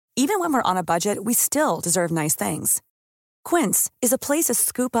Even when we're on a budget, we still deserve nice things. Quince is a place to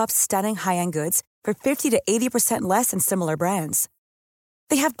scoop up stunning high-end goods for 50 to 80% less than similar brands.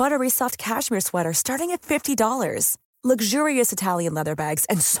 They have buttery soft cashmere sweaters starting at $50, luxurious Italian leather bags,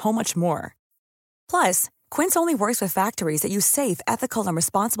 and so much more. Plus, Quince only works with factories that use safe, ethical, and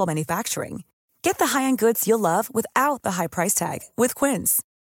responsible manufacturing. Get the high-end goods you'll love without the high price tag with Quince.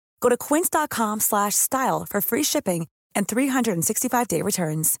 Go to quince.com/style for free shipping and 365-day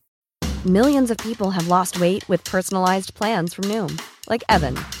returns. Millions of people have lost weight with personalized plans from Noom. Like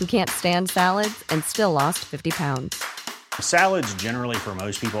Evan, who can't stand salads and still lost 50 pounds. Salads generally for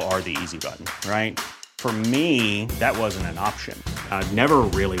most people are the easy button, right? For me, that wasn't an option. I never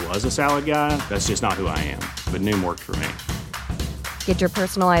really was a salad guy. That's just not who I am. But Noom worked for me. Get your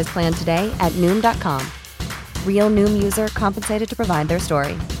personalized plan today at Noom.com. Real Noom user compensated to provide their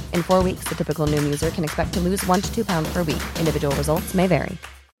story. In 4 weeks, the typical Noom user can expect to lose 1 to 2 pounds per week. Individual results may vary.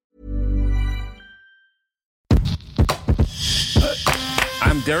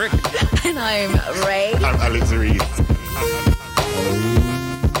 I'm Derek. And I'm Ray. I'm Alex Reed.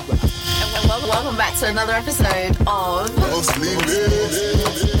 And welcome back to another episode of Mostly Lit.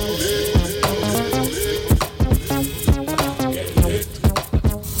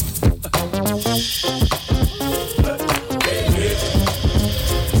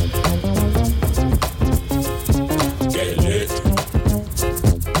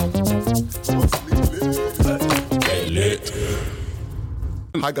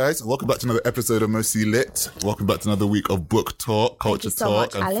 Hi guys, welcome back to another episode of Mostly Lit. Welcome back to another week of book talk, culture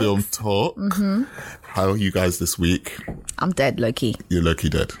talk, and film talk. Mm-hmm. How are you guys this week? I'm dead, low-key. You're low-key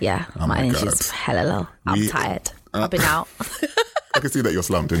dead? Yeah, oh my energy's hella low. I'm tired. I've been out. I can see that you're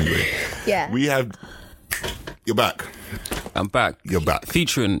slumped anyway. Yeah. You're back. I'm back. You're back.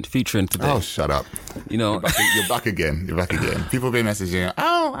 Featuring today. Oh, shut up. You know. You're back again. You're back again. People have been messaging,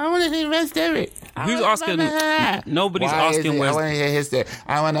 oh, I want to hear Where's Derek. Who's asking? Nobody's asking where's... I want to hear his Derek.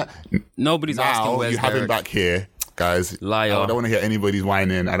 Nobody's asking where's Derek. You have him back here, guys. Liar. I don't want to hear anybody's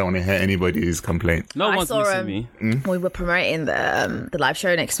whining. I don't want to hear anybody's complaints. No one's missing me. We were promoting the live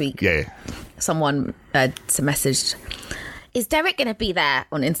show next week. Yeah. Someone messaged, is Derek going to be there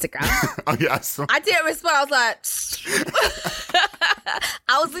on Instagram? Oh, yeah. I didn't respond. I was like...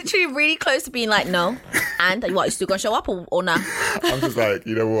 I was literally really close to being like, no. And what, you still going to show up or nah? I'm just like,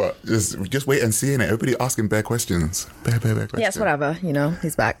 you know what? Just wait and see, innit? Everybody asking bare questions. Bare questions. Yes, whatever. You know,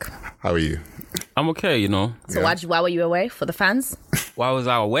 he's back. How are you? I'm okay, you know. So why were you away? For the fans? Why was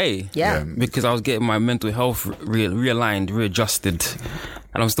I away? Yeah. Because I was getting my mental health realigned, readjusted.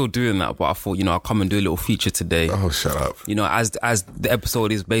 And I'm still doing that, but I thought, you know, I'll come and do a little feature today. Oh, shut up. You know, as the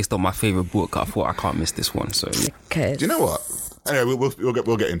episode is based on my favourite book, I thought I can't miss this one. So, okay. Do you know what? Anyway, we'll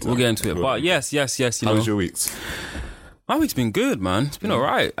get into it. We'll get into it. But yes. You How was your weeks? My week's been good, man. It's been all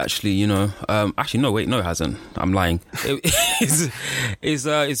right, actually. You know, actually, no, it hasn't. I'm lying. It's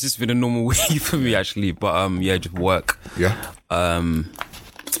just been a normal week for me, actually. But just work. Yeah.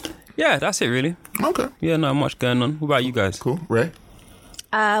 Yeah, that's it, really. Okay. Yeah, not much going on. What about you guys? Cool. Ray?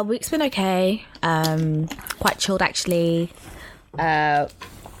 Week's been okay. Quite chilled, actually.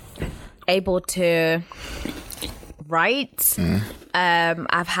 Able to write.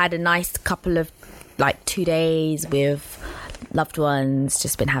 I've had a nice couple of 2 days with loved ones,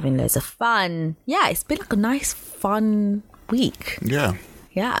 just been having loads of fun. Yeah, it's been like a nice fun week. Yeah.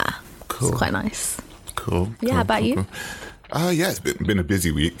 Cool. It's quite nice. Cool. Yeah, how about you? Yeah, it's been a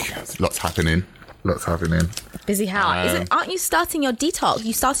busy week. Lots happening. Busy how? Aren't you starting your detox?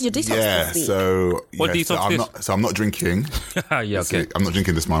 You started your detox this week. So what detox I'm not drinking. Yeah, okay. I'm not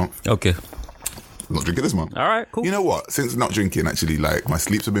drinking this month. Okay. I'm not drinking this month. All right, cool. You know what? Since not drinking, actually, my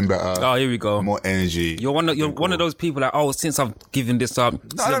sleeps have been better. Oh, here we go. More energy. You're one of those people since I've given this up.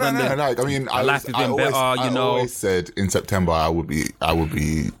 No. My life has been better. I always said in September I would be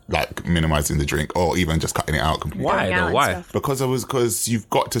minimizing the drink or even just cutting it out completely. Why though? Why? Because you've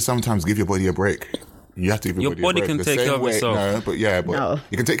got to sometimes give your body a break. You have to give your body a break. Can take care of itself. No,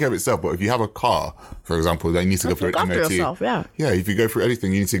 you can take care of itself. But if you have a car, for example, then you need to go through an MOT. Yourself, yeah. Yeah, if you go through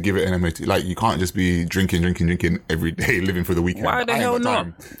anything, you need to give it an MOT. You can't just be drinking every day, living for the weekend. Why the hell not?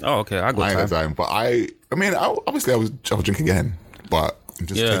 Oh, okay, I got time. But I obviously I was drinking again, but I'm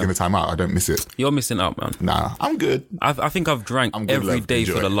just taking the time out. I don't miss it. You're missing out, man. Nah, I'm good. I think I've drank every day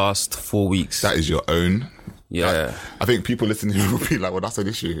for the last 4 weeks. That is your own. Yeah. I think people listening will be like, well, that's an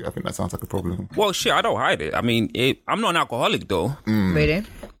issue. I think that sounds like a problem. Well, shit, I don't hide it. I mean, I'm not an alcoholic, though. Really?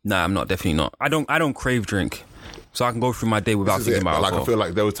 Nah, I'm not. Definitely not. I don't crave drink. So I can go through my day without thinking about alcohol. I feel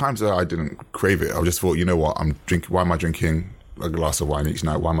like there were times where I didn't crave it. I just thought, you know what, I'm drinking. Why am I drinking a glass of wine each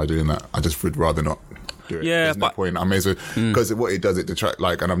night? Why am I doing that? I just would rather not. do it. Yeah, there's no point. I may as well, because what it does, it detract,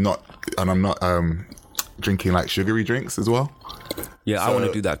 like, and I'm not drinking like sugary drinks as well. Yeah, I want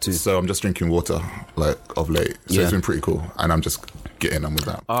to do that too. So I'm just drinking water, like, of late. So it's been pretty cool, and I'm just getting on with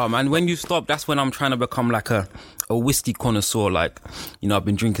that. Man, when you stop, that's when I'm trying to become like a whiskey connoisseur. Like, you know, I've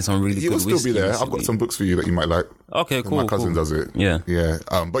been drinking some really good whiskey. You'll still be there. recently. I've got some books for you that you might like. Okay, cool. My cousin does it. Yeah.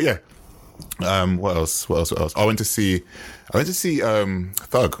 But yeah. What else? I went to see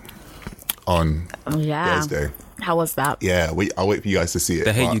Thug on Thursday. How was that? Yeah, I'll wait for you guys to see it.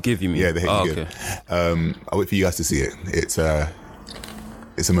 The Hate You Give, you mean? Yeah, The Hate You Give. I'll wait for you guys to see it. It's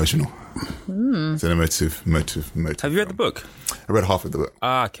emotional. It's an emotive. Have you read the book? I read half of the book.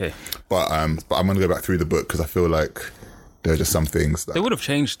 Okay. But I'm going to go back through the book because I feel like there are just some things that... They would have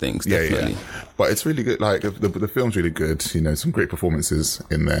changed things, definitely. Yeah. But it's really good. Like, the film's really good. You know, some great performances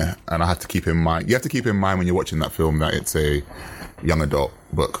in there. And I had to keep in mind... You have to keep in mind when you're watching that film that it's a young adult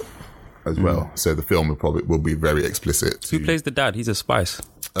book as well. So the film will be very explicit. Who plays the dad? He's a Spice.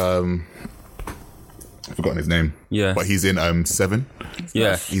 I've forgotten his name. Yeah. But he's in 7.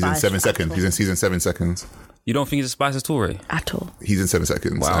 Yeah. He's in 7 seconds. He's in season 7 seconds. You don't think he's a Spice at all, Ray? At all. He's in 7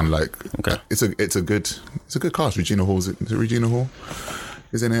 seconds. Wow. And like, Okay. it's a good cast. Regina Hall, is it Regina Hall?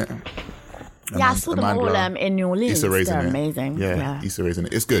 Isn't it? Yeah, I saw them all in New Orleans. Issa Rae's in They're it. amazing. Yeah, Issa Rae's in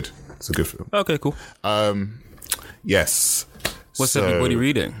it. It's good. It's a good film. Okay, cool. Yes. What's everybody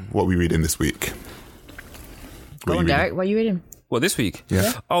reading? What are we reading this week? Go on, Derek. What are you reading? Well, this week?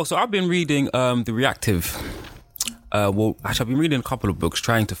 Yeah. Oh, so I've been reading The Reactive. Well, actually, I've been reading a couple of books,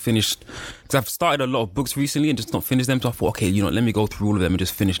 trying to finish, because I've started a lot of books recently and just not finished them. So I thought, okay, you know, let me go through all of them and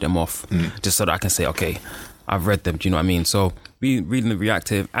just finish them off, just so that I can say, okay, I've read them. Do you know what I mean? So, reading The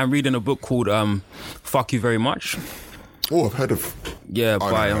Reactive and reading a book called Fuck You Very Much. Oh, I've heard of... Yeah,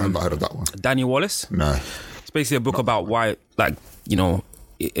 by I've not heard of that one. Daniel Wallace. No. It's basically a book about why, like, you know,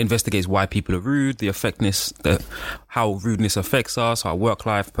 it investigates why people are rude, how rudeness affects us, our work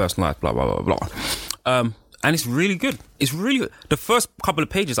life, personal life, blah, blah, blah, blah. And it's really good. It's really good. The first couple of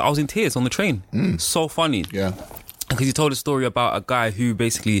pages, I was in tears on the train. So funny. Yeah. Because he told a story about a guy who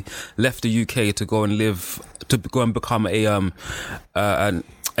basically left the UK to go and become an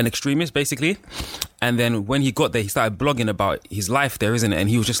extremist, basically. And then when he got there, he started blogging about his life there, isn't it? And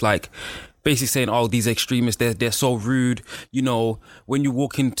he was just like, basically saying, oh, these extremists, they're so rude. You know, when you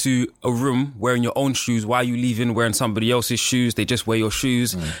walk into a room wearing your own shoes, why are you leaving wearing somebody else's shoes? They just wear your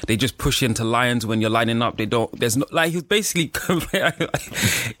shoes. They just push into lines when you're lining up. There's no, like, he's basically,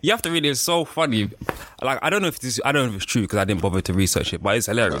 you have to read it. It's so funny. Like, I don't know if it's true because I didn't bother to research it, but it's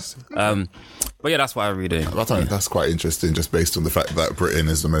hilarious. But yeah, that's why I read it. That's quite interesting, just based on the fact that Britain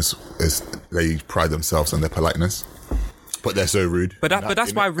is they pride themselves on their politeness. But they're so rude. But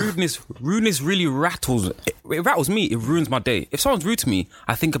that's why rudeness really rattles. It rattles me. It ruins my day. If someone's rude to me,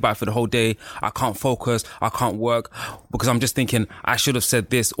 I think about it for the whole day. I can't focus. I can't work because I'm just thinking, I should have said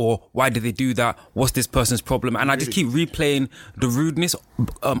this, or why did they do that? What's this person's problem? And I just keep replaying the rudeness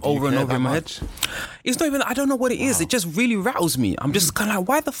over and over in my head. It's not even, I don't know what it is. It just really rattles me. I'm just kind of like,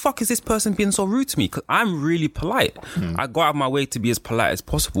 why the fuck is this person being so rude to me? Because I'm really polite. I go out of my way to be as polite as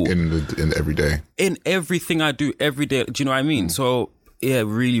possible. In every day. In everything I do every day. Do you know what I mean? So yeah, it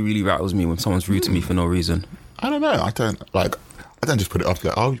really, really rattles me when someone's rude to me for no reason. I don't know. I don't just put it off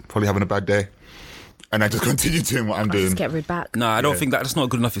like, oh, you're probably having a bad day, and I just continue doing what I'm doing. Just get rude back. No, I don't think that's not a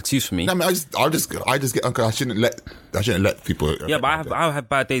good enough excuse for me. No, I mean, I just get. Okay, I shouldn't let people. Yeah, but I have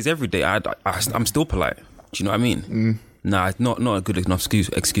bad days every day. I'm still polite. Do you know what I mean? Nah, it's not a good enough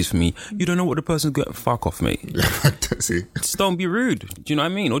excuse for me. You don't know what the person's got. Fuck off, mate. See, just don't be rude. Do you know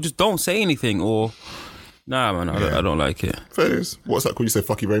what I mean? Or just don't say anything. Or nah, man, I don't like it. Fair is. What's that called? You say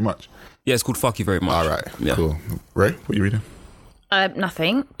fuck you very much. Yeah, it's called Fuck You Very Much. All right, yeah. Cool. Ray, what are you reading?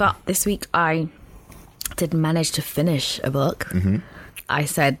 Nothing. But this week I did manage to finish a book. Mm-hmm. I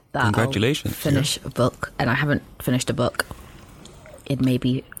said that Congratulations. I'll finish a book, and I haven't finished a book in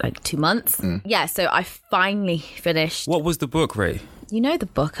maybe like 2 months. Yeah, so I finally finished. What was the book, Ray? You know the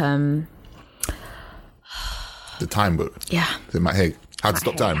book, The Time book. Yeah. Is it Matt Haig? How to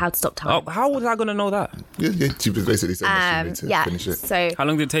Stop Time. How to Stop Time. Oh, how was I going to know that? Yeah. She was basically saying that she needed to finish it. So How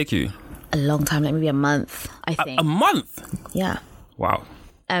long did it take you? a long time, like maybe a month, I think. A month? Yeah. Wow.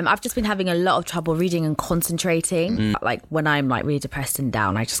 I've just been having a lot of trouble reading and concentrating. Like when I'm like really depressed and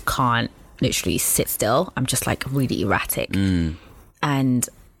down, I just can't literally sit still. I'm just like really erratic. And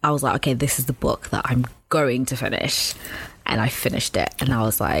I was like, okay, this is the book that I'm going to finish. And I finished it. And I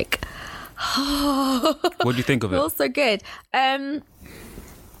was like, oh, What do you think of it? feels so good. There's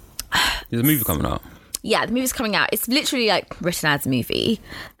a movie coming out. Yeah, the movie's coming out. It's literally like written as a movie.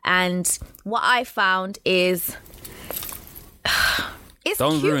 And what I found is it's it's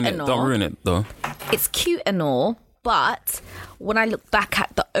Don't cute ruin it. and all. Don't ruin it, though. It's cute and all, but when I look back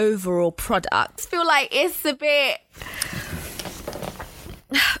at the overall product, I feel like it's a bit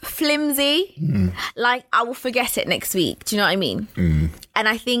flimsy. Like, I will forget it next week. Do you know what I mean? And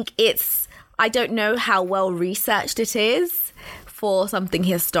I think I don't know how well researched it is for something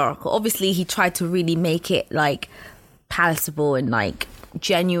historical. Obviously, he tried to really make it like palatable and like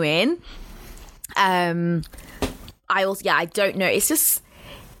genuine. I don't know.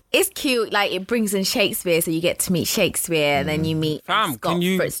 It's cute. Like, it brings in Shakespeare, so you get to meet Shakespeare, and then you meet Fam, Scott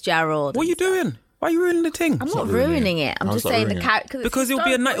Fitzgerald. What are you doing? Why are you ruining the thing? I'm not ruining it. I'm just saying the character. Because it'll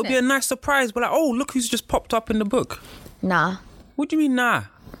be a nice surprise. But like, oh, look who's just popped up in the book. Nah. What do you mean, nah?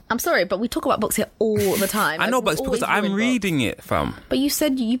 I'm sorry, but we talk about books here all the time. I know, Like, but it's because I'm reading it, fam. But you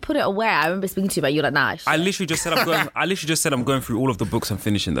said you put it away. I remember speaking to you about you're like, nah. I literally just said I'm going through all of the books and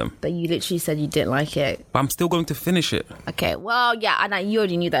finishing them. But you literally said you didn't like it. But I'm still going to finish it. Okay, well, yeah, and you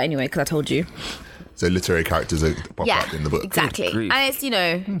already knew that anyway because I told you. So literary characters pop Yeah, up in the book. exactly. Good grief. And it's,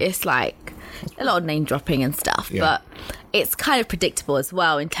 it's like a lot of name dropping and stuff, Yeah. but it's kind of predictable as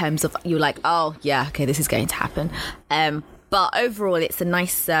well in terms of you're like, oh, yeah, okay, this is going to happen. But overall, it's a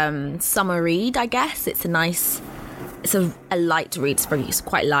nice summer read, I guess. It's a light read. It's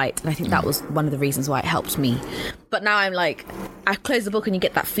quite light. And I think that was one of the reasons why it helped me. But now I'm like, I close the book and you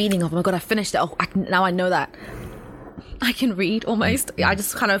get that feeling of, oh my God, I finished it. Oh, now I know that I can read almost. I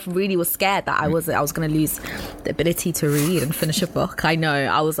just kind of really was scared that I was going to lose the ability to read and finish a book. I know.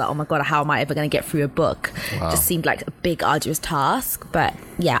 I was like, oh my God, how am I ever going to get through a book? Wow. It just seemed like a big, arduous task. But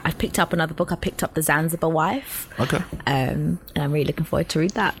yeah, I picked up another book. I picked up The Zanzibar Wife. Okay. And I'm really looking forward to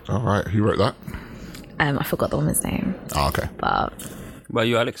read that. All right. Who wrote that? I forgot the woman's name. Oh, okay. But What about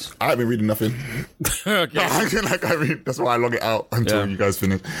you, Alex? I haven't been reading nothing. Okay. That's why I log it out until you guys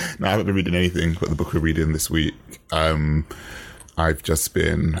finish. No, I haven't been reading anything but the book we're reading this week. I've just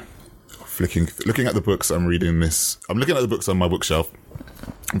been looking at the books I'm reading this. I'm looking at the books on my bookshelf.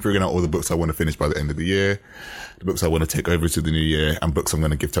 I'm figuring out all the books I want to finish by the end of the year, the books I want to take over to the new year, and books I'm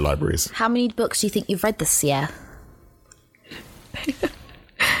going to give to libraries. how many books do you think you've read this year?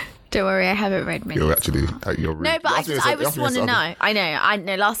 Don't worry, I haven't read many. You're actually you're No, but I just want to know. I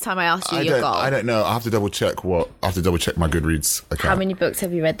know. Last time I asked you your goal. I don't know. I have to double check my Goodreads account. How many books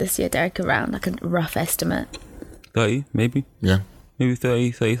have you read this year, Derek? Around like a rough estimate. 30, maybe. Yeah. Maybe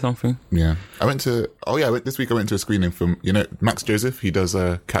 30 something. Yeah. This week I went to a screening from, Max Joseph. He does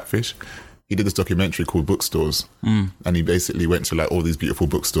Catfish. He did this documentary called Bookstores. And he basically went to like all these beautiful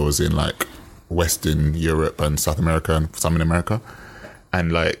bookstores in like Western Europe and South America and some in America.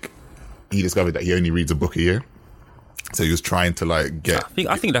 And like, he discovered that he only reads a book a year. So he was trying to like get...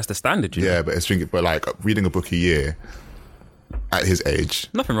 I think that's the standard, you know? Yeah, but like reading a book a year at his age...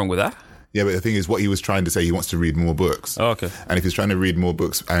 Nothing wrong with that. Yeah, but the thing is, what he was trying to say, he wants to read more books. Oh, okay. And if he's trying to read more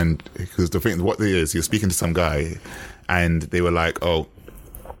books, and because the thing, what it is, he was speaking to some guy, and they were like, "Oh,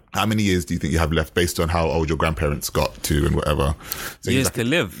 how many years do you think you have left, based on how old your grandparents got to, and whatever?" So Years to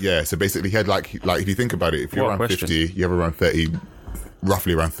live. Yeah. So basically, he had like if you think about it, if you're What a around question. 50, you have around 30,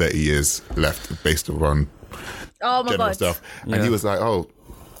 roughly around 30 years left, based on Oh my general God. stuff. And Yeah. he was like, "Oh,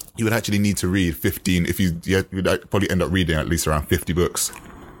 you would actually need to read 15 if you'd probably end up reading at least around 50 books."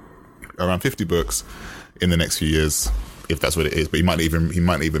 Around 50 books in the next few years, if that's what it is. But he might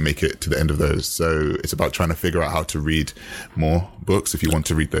not even make it to the end of those. So it's about trying to figure out how to read more books if you want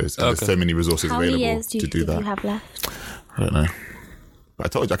to read those. And Okay. there's so many resources How many available years do you to do think that. you have left? I don't know. But I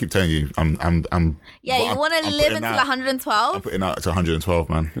told you, I keep telling you, I'm Yeah, but you I'm- want to I'm live putting until out- 112? I'm putting out to 112,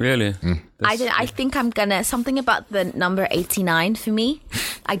 man. Really? I think I'm gonna something about the number 89 for me.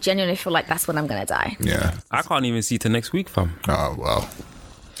 I genuinely feel like that's when I'm gonna die. Yeah. I can't even see to next week, fam. Oh, well.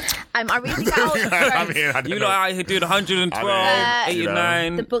 I really think I'll I don't You know. know, I doing 112, I mean,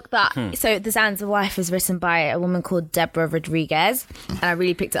 89. the book that so The Zanzibar Wife is written by a woman called Deborah Rodriguez, and I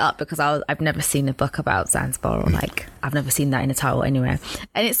really picked it up because I've never seen a book about Zanzibar, or like I've never seen that in a title anywhere,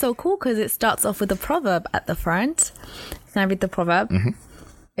 and it's so cool because it starts off with a proverb at the front. Can I read the proverb?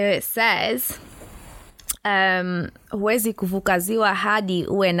 It says, huwezi kuvuka ziwa hadi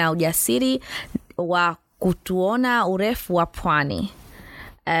uwe na ujasiri wa kutuona urefu wa pwani.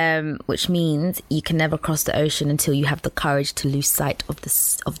 Which means you can never cross the ocean until you have the courage to lose sight of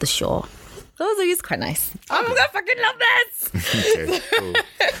the shore. Those are quite nice. I'm gonna fucking love this. Okay, cool.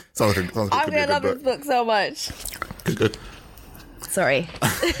 Sounds like I'm it could be gonna a love good this book. book so much. Good. Sorry.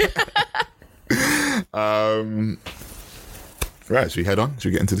 Right, should we head on? Should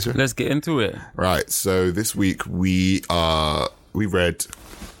we get into the show? Let's get into it. Right, so this week we read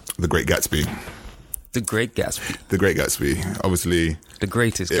The Great Gatsby. The Great Gatsby. The Great Gatsby. Obviously, The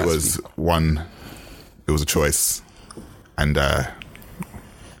greatest it Gatsby. was a choice, and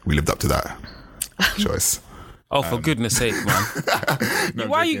we lived up to that choice. Oh, for goodness sake, man. No, I'm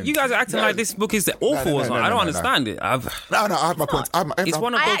Why joking. you guys are acting like this book is awful or something? I don't understand it. No, I have my points. It's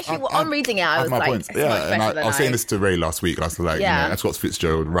one of I those... actually, on reading it, I have was my like, points. it's much better and than I was saying this to Ray last week. I was like, Yeah. and Scott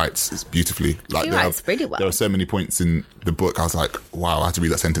Fitzgerald writes it's beautifully. Like, He there writes really well. There are so many points in the book. I was like, wow, I had to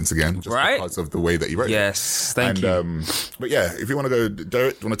read that sentence again, just Right? because of the way that he wrote it. Yes, thank you. But yeah, if you want to go,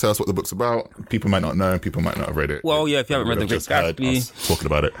 Derek, do you want to tell us what the book's about? People might not know. People might not have read it. Well, yeah, if you haven't read They The would Great have just heard Gatsby. us talking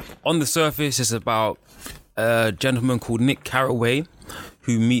about it. On the surface, it's about a gentleman called Nick Carraway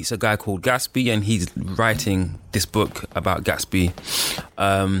who meets a guy called Gatsby, and he's writing this book about Gatsby.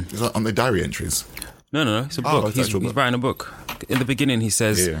 Is that on the diary entries? No, it's a Oh, book. it's an He's actual book. writing a book. In the beginning, he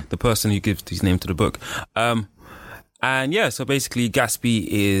says Yeah. the person who gives his name to the book. And yeah, so basically Gatsby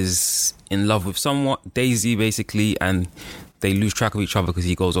is in love with someone, Daisy basically, and they lose track of each other because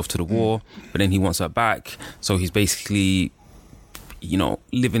he goes off to the war, but then he wants her back. So he's basically,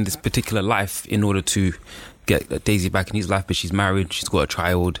 living this particular life in order to get Daisy back in his life, but she's married, she's got a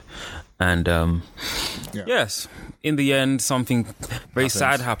child. And yes, in the end, something very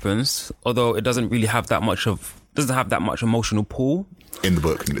sad happens, although it doesn't really have that much emotional pull. In the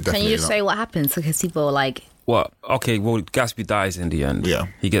book, definitely. Can you just not. say what happens? Because people are like, What? Okay, well, Gatsby dies in the end. Yeah.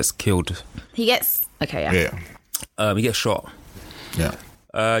 He gets killed. he gets, okay, yeah. Yeah, He gets shot. yeah.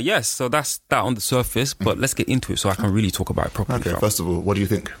 Yes, so that's that on the surface, but let's get into it so I can really talk about it properly. Okay, first of all, what do you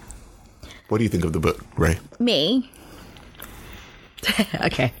think? What do you think of the book, Ray? Me?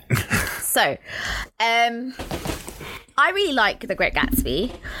 Okay. So, I really like The Great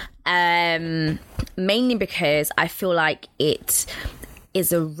Gatsby, mainly because I feel like it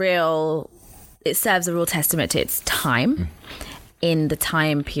serves a real testament to its time, in the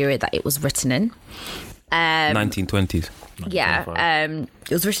time period that it was written in. 1920s. Yeah, it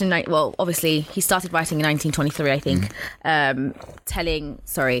was written in, obviously he started writing in 1923, I think.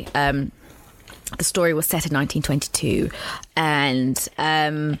 The story was set in 1922, and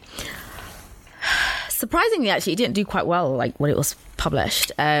surprisingly, actually, it didn't do quite well, like when it was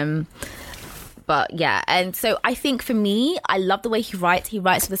published. But yeah, and so I think for me, I love the way he writes. He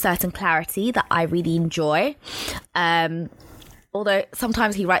writes with a certain clarity that I really enjoy. Although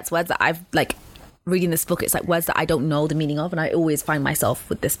sometimes he writes words that I've like reading this book, it's like words that I don't know the meaning of, and I always find myself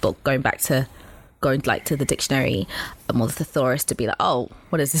with this book going to the dictionary or the thesaurus to be like, oh,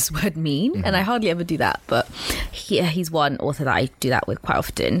 what does this word mean? And I hardly ever do that, but he's one author that I do that with quite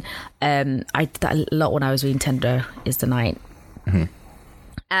often. I did that a lot when I was reading Tender Is the Night.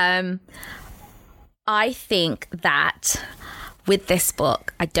 I think that with this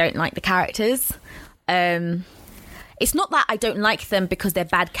book, I don't like the characters. It's not that I don't like them because they're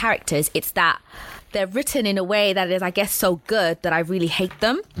bad characters. It's that they're written in a way that is, I guess, so good that I really hate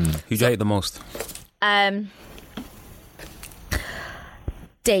them. Who do you hate the most?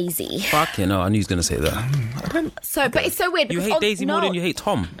 Daisy. Fucking no, I knew he was going to say that. But it's so weird. You because hate Daisy more than you hate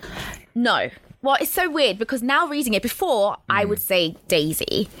Tom. No. Well, it's so weird because now reading it, before I would say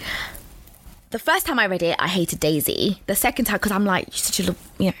Daisy. The first time I read it, I hated Daisy. The second time, because I'm like, you're such a,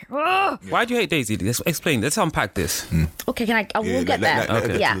 ugh. Why do you hate Daisy? Let's explain. Let's unpack this. Okay, I will get there.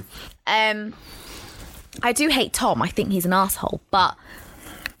 Okay. Yeah. I do hate Tom. I think he's an asshole. But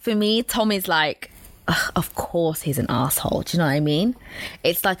for me, Tom is like, ugh, of course he's an asshole. Do you know what I mean?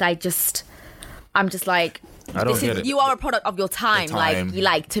 It's like I'm just like, I don't get it. you are a product of your time. time,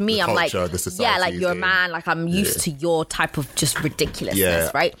 To me, the I'm culture, like, the society yeah, like you're a thing. man. Like I'm used to your type of just ridiculousness, Yeah.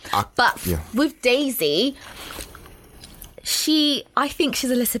 right? But yeah. with Daisy, I think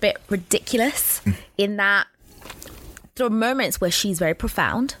she's a little bit ridiculous in that there are moments where she's very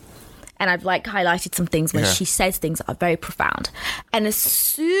profound. And I've like highlighted some things where she says things that are very profound. And as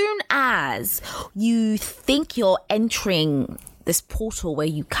soon as you think you're entering this portal where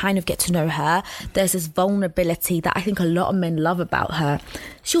you kind of get to know her, there's this vulnerability that I think a lot of men love about her.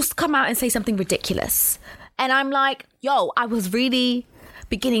 She'll come out and say something ridiculous. And I'm like, yo, I was really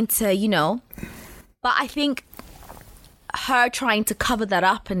beginning to, but I think her trying to cover that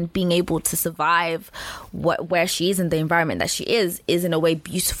up and being able to survive where she is and the environment that she is in a way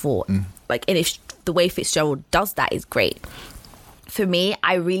beautiful. Like, and if the way Fitzgerald does that is great. For me,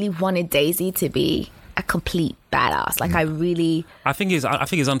 I really wanted Daisy to be a complete badass. Like, I think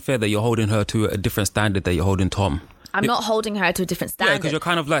it's unfair that you're holding her to a different standard that you're holding Tom. I'm not holding her to a different Yeah, standard. because you're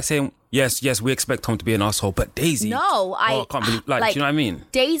kind of like saying, yes, we expect Tom to be an asshole, but Daisy... No, I can't believe... Like, do you know what I mean?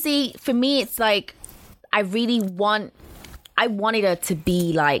 Daisy, for me, it's like, I wanted her to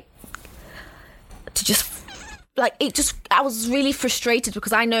be like, to just, like, I was really frustrated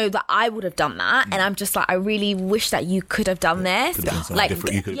because I know that I would have done that. And I'm just like, I really wish that you could have done this. Could have done something Like,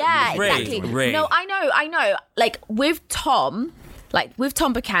 different. You could- yeah, Ray, exactly. Ray. No, I know. Like, with Tom, like with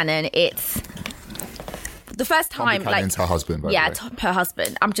Tom Buchanan, it's the first Tom time Buchanan's her husband, by the way. Tom, her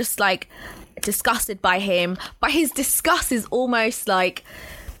husband. I'm just like disgusted by him, but his disgust is almost like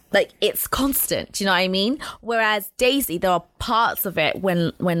it's constant. Do you know what I mean? Whereas Daisy, there are parts of it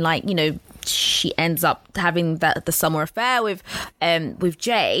when like, you know, she ends up having the summer affair with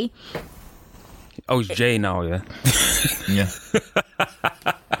Jay. Oh, it's Jay now, yeah. Yeah.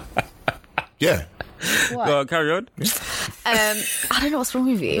 Yeah. Go on, carry on. I don't know what's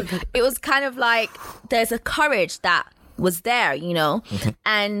wrong with you. It was kind of like there's a courage that was there, you know,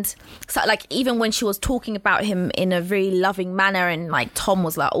 and so like even when she was talking about him in a very loving manner, and like Tom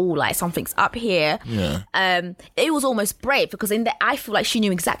was like, oh, like something's up here. Yeah. It was almost brave because I feel like she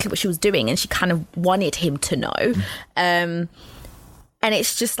knew exactly what she was doing, and she kind of wanted him to know. And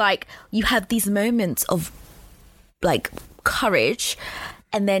it's just like you have these moments of like courage,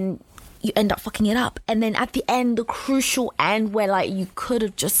 and then you end up fucking it up, and then at the end, the crucial end where like you could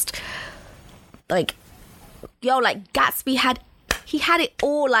have just like. Yo, like Gatsby had it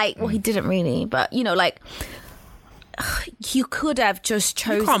all, like, well, he didn't really, but you know, like you could have just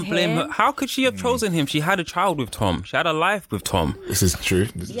chosen. You can't blame him. her. How could she have chosen him? She had a child with Tom. She had a life with Tom. This is true.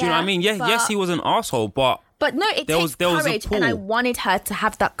 Do you know what I mean? Yeah, yes, he was an asshole, but no, it there takes was courage, a pull. and I wanted her to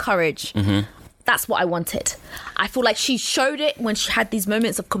have that courage. That's what I wanted. I feel like she showed it when she had these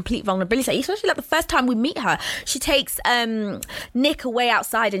moments of complete vulnerability, especially like the first time we meet her. She takes Nick away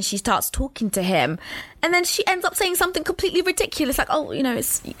outside and she starts talking to him, and then she ends up saying something completely ridiculous, like, oh, you know,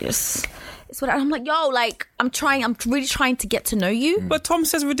 it's what I'm like, yo, like I'm really trying to get to know you. But Tom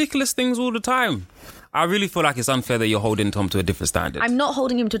says ridiculous things all the time. I really feel like it's unfair that you're holding Tom to a different standard. I'm not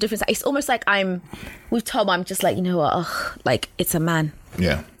holding him to a different standard. It's almost like with Tom, I'm just like, you know what, like it's a man.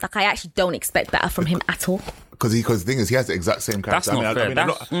 Yeah. Like I actually don't expect better from him at all. Because the thing is, he has the exact same character. That's not fair.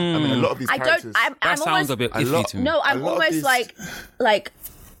 A lot of these characters. That sounds a bit iffy to me. No, I'm almost like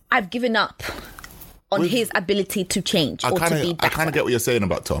I've given up on his ability to change or to be better. I kind of get what you're saying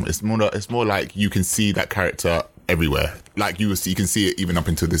about Tom. It's more like you can see that character everywhere. Like you can see it even up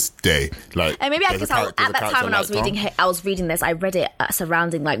until this day. Like, and maybe at that time when I was reading this, I read it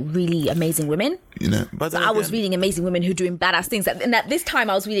surrounding like really amazing women. You know, but I was reading amazing women who are doing badass things. And at this time,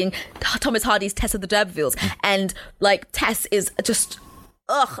 I was reading Thomas Hardy's Tess of the D'Urbervilles, and like Tess is just.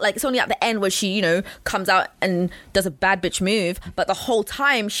 Like it's only at the end where she, you know, comes out and does a bad bitch move, but the whole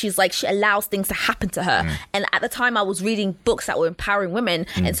time she's like, she allows things to happen to her. And at the time I was reading books that were empowering women,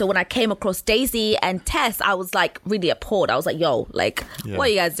 and so when I came across Daisy and Tess, I was like really appalled. I was like, yo, like what are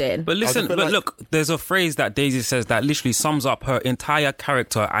you guys doing? But listen, look, there's a phrase that Daisy says that literally sums up her entire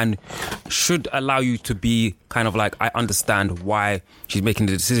character and should allow you to be kind of like, I understand why she's making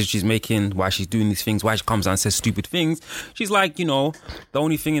the decisions she's making, why she's doing these things, why she comes out and says stupid things. She's like, you know, the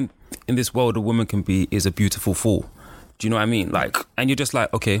only thing in this world a woman can be is a beautiful fool. Do you know what I mean? Like, and you're just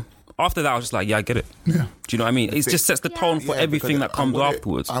like, okay. After that, I was just like, yeah, I get it. Yeah. Do you know what I mean? It just sets the tone for everything that comes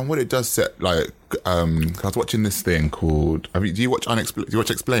afterwards. And what it does set, like, I was watching this thing called. Do you watch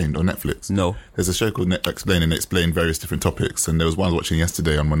Explained on Netflix? No. There's a show called Explained, and it explained various different topics. And there was one I was watching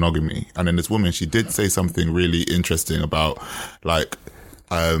yesterday on monogamy. And then this woman, she did say something really interesting about, like,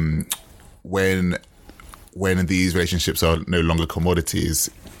 when these relationships are no longer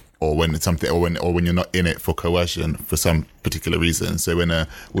commodities, or when it's something, or when you're not in it for coercion for some particular reason. So when a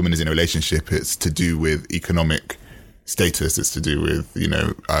woman is in a relationship, it's to do with economic status, it's to do with, you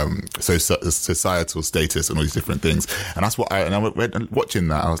know, societal status and all these different things. And that's what watching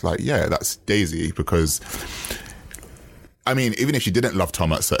that, I was like, yeah, that's Daisy, because I mean, even if she didn't love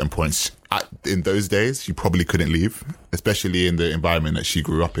Tom at certain points, in those days, she probably couldn't leave, especially in the environment that she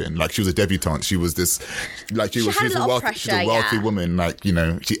grew up in. Like, she was a debutante. She was this, like, she was a wealthy woman. Like, you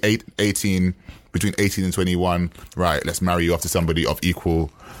know, she 18, between 18 and 21. Right, let's marry you off to somebody of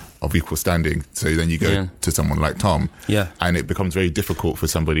equal standing. So then you go to someone like Tom. Yeah. And it becomes very difficult for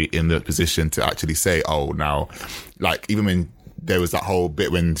somebody in the position to actually say, oh, now, like, even when there was that whole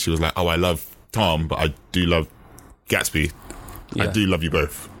bit when she was like, oh, I love Tom, but I do love Gatsby. I do love you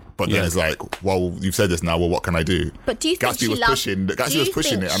both. But then it's like, well, you've said this now, well, what can I do? But do you think Gatsby was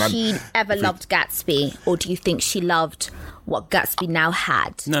pushing it. And she ever loved Gatsby? Or do you think she loved what Gatsby now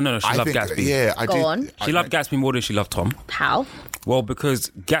had? No, she loved Gatsby. Yeah, I Go on. She loved Gatsby more than she loved Tom. How? Well, because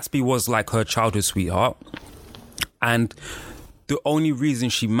Gatsby was like her childhood sweetheart. And the only reason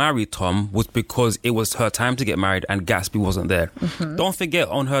she married Tom was because it was her time to get married and Gatsby wasn't there. Mm-hmm. Don't forget,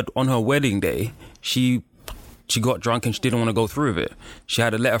 on her wedding day, she got drunk and she didn't want to go through with it. She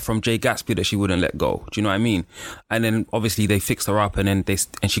had a letter from Jay Gatsby that she wouldn't let go. Do you know what I mean? And then obviously they fixed her up, and then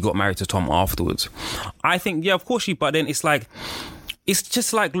she got married to Tom afterwards. I think, yeah, of course but then it's like, it's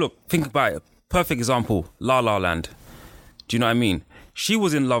just like, look, think about it. Perfect example, La La Land. Do you know what I mean? She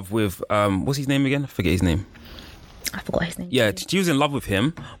was in love with what's his name again? I forget his name. I forgot his name. Yeah, she was in love with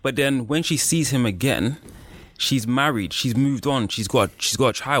him, but then when she sees him again, she's married, she's moved on, she's got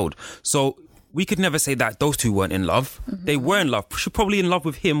a child. So we could never say that those two weren't in love. They were in love. She's probably in love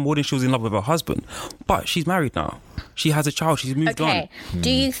with him more than she was in love with her husband. But she's married now. She has a child. She's moved on. Okay. Do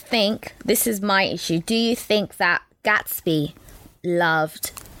you think, this is my issue, do you think that Gatsby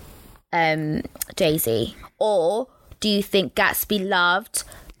loved Jay-Z? Or do you think Gatsby loved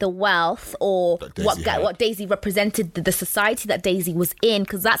the wealth or what Daisy represented, the society that Daisy was in?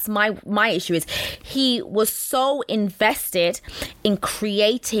 Because that's my issue, is he was so invested in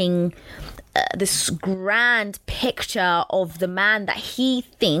creating this grand picture of the man that he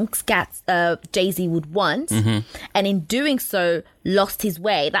thinks Jay-Z would want, and in doing so lost his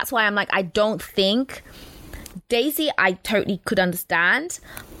way. That's why I'm like, I don't think Daisy, I totally could understand,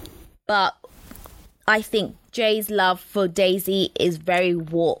 but I think Jay's love for Daisy is very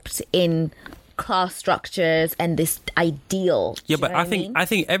warped in class structures and this ideal. Yeah, but I think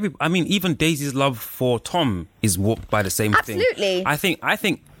even Daisy's love for Tom is warped by the same thing. Absolutely. I think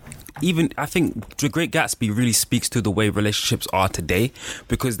The Great Gatsby really speaks to the way relationships are today,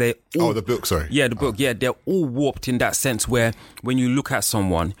 because they all, the book, sorry. Yeah, the book. Yeah, they're all warped in that sense where when you look at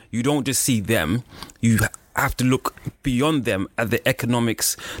someone, you don't just see them, you have to look beyond them at the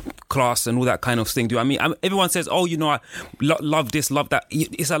economics, class and all that kind of thing. Do I mean, everyone says, oh, you know, I love this, love that.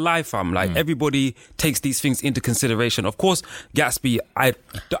 It's a lie, fam. Like, everybody takes these things into consideration. Of course, Gatsby, I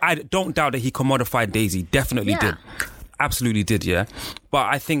don't doubt that he commodified Daisy. Definitely did. Absolutely did, yeah. But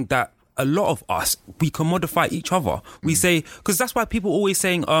I think that a lot of us, we commodify each other. We say, because that's why people always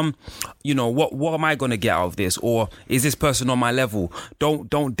saying, you know, what am I going to get out of this? Or is this person on my level?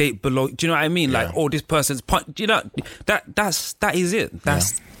 Don't date below. Do you know what I mean? Like, oh, this person's, do you know, that is it.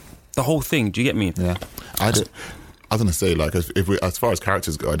 That's the whole thing. Do you get me? Yeah. I was going to say, like, as far as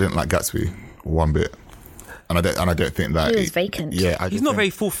characters go, I didn't like Gatsby one bit. And I don't think that... He was vacant. Yeah. He's not very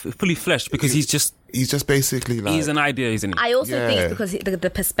fully fleshed because he's just basically like... He's an idea, isn't he? I also think it's because the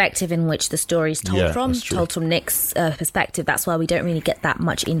perspective in which the story is told told from Nick's perspective. That's why we don't really get that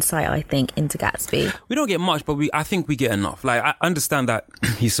much insight, I think, into Gatsby. We don't get much, but I think we get enough. Like, I understand that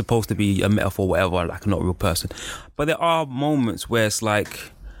he's supposed to be a metaphor, whatever, like not a real person. But there are moments where it's like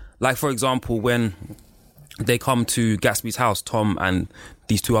for example, when they come to Gatsby's house, Tom and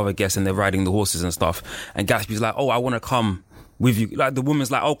these two other guests, and they're riding the horses and stuff, and Gatsby's like, oh, I want to come with you. Like, the woman's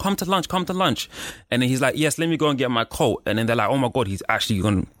like, oh, come to lunch. And then he's like, yes, let me go and get my coat. And then they're like, oh my God, he's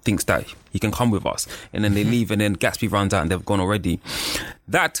actually thinks that he can come with us. And then they leave, and then Gatsby runs out and they've gone already.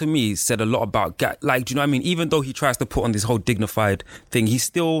 That to me said a lot about like, do you know what I mean? Even though he tries to put on this whole dignified thing, he's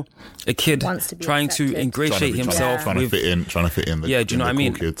still a kid trying to ingratiate himself. Trying to fit in. Yeah, do you know what I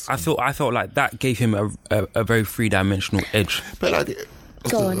mean? Kids. I felt like that gave him a very three-dimensional edge. But like...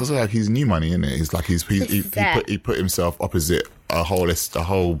 It's like he's new money, isn't it? He's like he put himself opposite a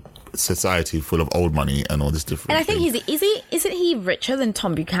whole society full of old money and all this different. And I think isn't he richer than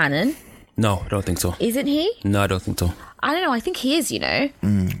Tom Buchanan? No, I don't think so. Isn't he? No, I don't think so. I don't know. I think he is. You know.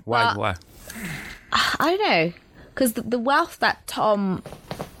 Why? I don't know, because the wealth that Tom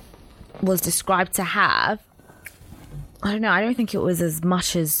was described to have, I don't know. I don't think it was as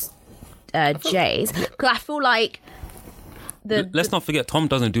much as Jay's, because I feel like. Let's not forget, Tom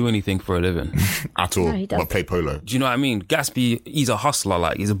doesn't do anything for a living at all. No, but play polo. Do you know what I mean? Gatsby, he's a hustler.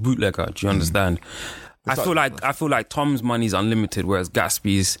 Like, he's a bootlegger. Do you understand? I feel like Tom's money is unlimited, whereas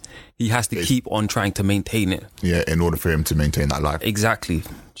Gatsby's, he has to keep on trying to maintain it. Yeah, in order for him to maintain that life. Exactly. Do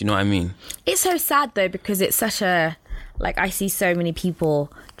you know what I mean? It's so sad though, because it's such a, like, I see so many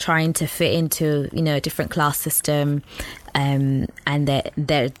people trying to fit into, you know, a different class system, and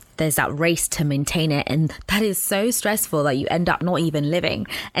there's that race to maintain it, and that is so stressful that you end up not even living.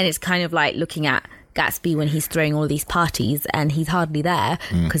 And it's kind of like looking at Gatsby when he's throwing all these parties and he's hardly there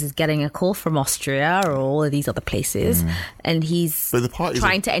because he's getting a call from Austria or all of these other places, and he's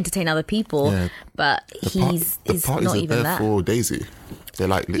trying to entertain other people, but he's not even there for Daisy. They're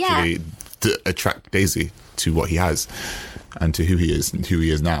like literally to attract Daisy to what he has and to who he is and who he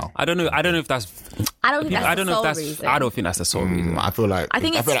is now. I don't know if that's I don't think that's the sole reason. I feel like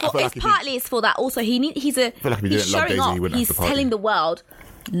partly it's for that. Also, he's showing off. He's telling the world,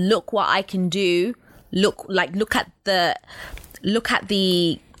 look what I can do. Look at the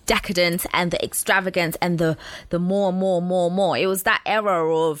decadence and the extravagance and the more. It was that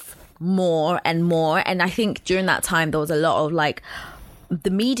era of more and more, and I think during that time there was a lot of like,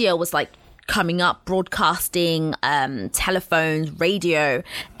 the media was like coming up, broadcasting, telephones, radio,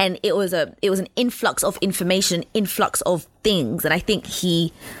 and it was an influx of information, influx of things, and I think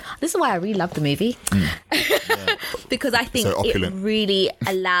This is why I really love the movie. Because I think So it opulent. really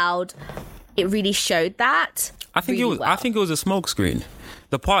showed that. I think really it was. well. I think it was a smokescreen.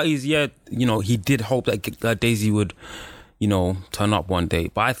 The parties, yeah, he did hope that Daisy would, turn up one day.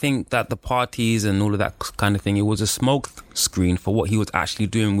 But I think that the parties and all of that kind of thing, it was a smoke screen for what he was actually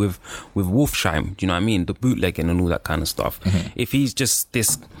doing with Wolfsheim. Do you know what I mean? The bootlegging and all that kind of stuff. Mm-hmm. If he's just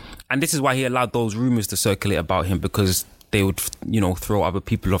this, and this is why he allowed those rumors to circulate about him, because they would, throw other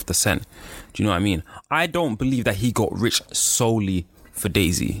people off the scent. Do you know what I mean? I don't believe that he got rich solely for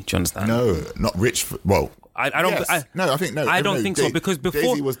Daisy. Do you understand? No, not rich. I don't. Yes. I don't think so, because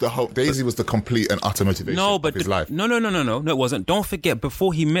before Daisy was the complete and utter motivation of his life. No, it wasn't. Don't forget,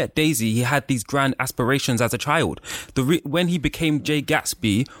 before he met Daisy, he had these grand aspirations as a child. When he became Jay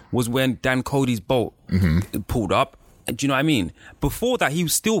Gatsby was when Dan Cody's boat pulled up. Do you know what I mean? Before that, he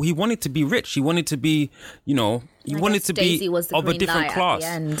wanted to be rich. He wanted to be, he wanted to Daisy be was the of a green different light at class. the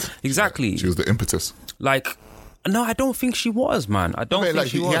end. Exactly. She was the impetus. No, I don't think she was, man. I don't think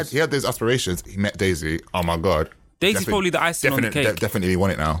she was. He had those aspirations. He met Daisy. Oh my God. Daisy's probably the icing on the cake. Definitely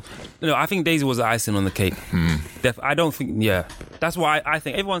want it now. No, I think Daisy was the icing on the cake. I don't think, that's why I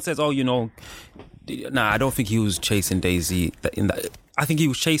think everyone says, I don't think he was chasing Daisy. I think he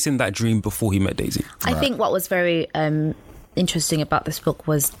was chasing that dream before he met Daisy. I think what was very interesting about this book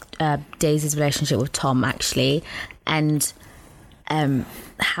was Daisy's relationship with Tom, actually, and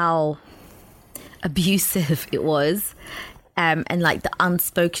how abusive it was. And like the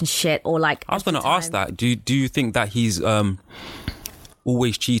unspoken shit, or like I was going to ask that. Do you think that he's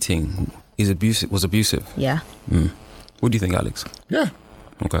always cheating? Was abusive? Yeah. What do you think, Alex? Yeah.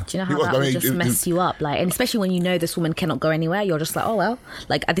 Okay. Do you know how that would just mess you up? Like, and especially when you know this woman cannot go anywhere, you're just like, oh well,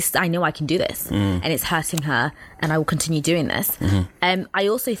 like I know I can do this, and it's hurting her, and I will continue doing this. I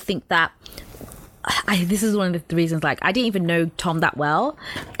also think that. This is one of the reasons, like, I didn't even know Tom that well,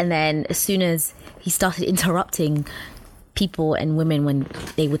 and then as soon as he started interrupting people and women when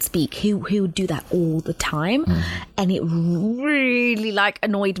they would speak, he would do that all the time, and it really like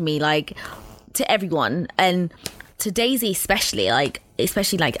annoyed me, like, to everyone, and to Daisy especially like I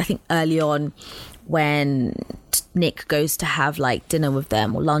think early on when Nick goes to have like dinner with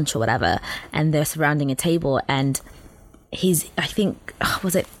them or lunch or whatever, and they're surrounding a table, and I think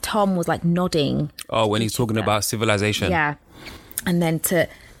was it Tom was like nodding. Oh, when he's talking about civilization. Yeah. And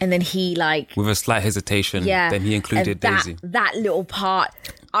then he like with a slight hesitation. Yeah. Then he included Daisy. That little part,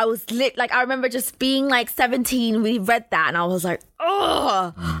 I was I remember just being like 17. We read that and I was like,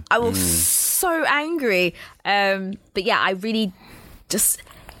 oh, I was so angry. But yeah, I really just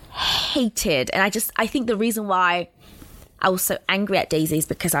hated, and I think the reason why I was so angry at Daisy is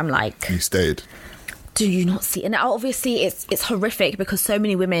because I'm like, you stayed. Do you not see? And obviously it's horrific because so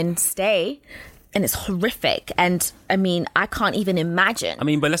many women stay, and it's horrific. And I mean, I can't even imagine. I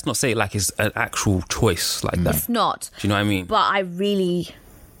mean, but let's not say it like it's an actual choice like that. It's not. Do you know what I mean? But I really,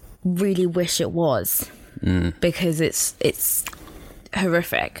 really wish it was, because it's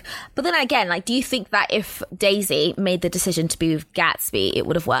horrific. But then again, like, do you think that if Daisy made the decision to be with Gatsby, it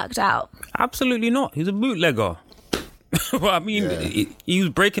would have worked out? Absolutely not. He's a bootlegger. Well, I mean, he was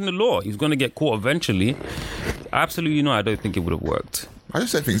breaking the law. He was going to get caught eventually. Absolutely not. I don't think it would have worked. I don't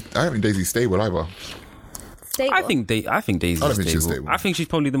think Daisy's stable either. Stable. I think Daisy's I don't think stable. she's stable. I think she's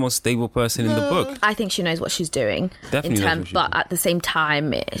probably the most stable person in the book. I think she knows what she's doing. Definitely knows what she's but doing. at the same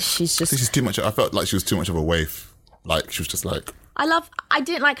time, she's just. She's too much. I felt like she was too much of a waif. Like, she was just like, I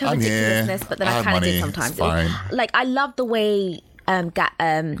didn't like her I'm ridiculousness, here. but then I I have kind of money. did sometimes. It's fine. Like, I love the way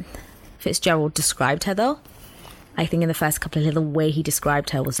Fitzgerald described her, though. I think in the first couple of the way he described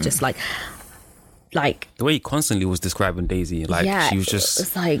her was just like The way he constantly was describing Daisy, like, yeah, she was just it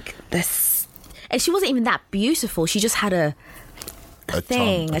was like this, and she wasn't even that beautiful. She just had a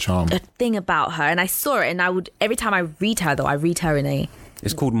charm. a thing about her, and I saw it, and I would every time I read her, though, I read her in a.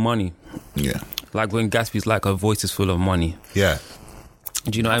 It's called money. Yeah. Like when Gatsby's like, her voice is full of money. Yeah.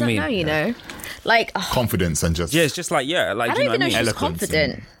 Do you know what I mean? I don't know, you know, like Confidence and just. Yeah, it's just like, yeah, like, I do you don't know even what I know mean? she's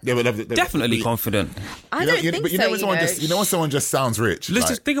confident. Yeah, but Definitely confident. I don't think but so. when someone just, when someone just sounds rich. Let's like,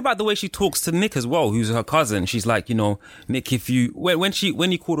 just think about the way she talks to Nick as well, who's her cousin. She's like, Nick, if you when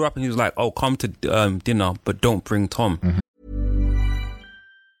he called her up and he was like, oh, come to dinner, but don't bring Tom.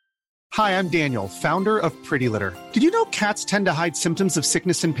 Hi, I'm Daniel, founder of Pretty Litter. Did you know cats tend to hide symptoms of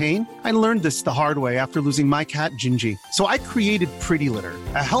sickness and pain? I learned this the hard way after losing my cat, Gingy. So I created Pretty Litter,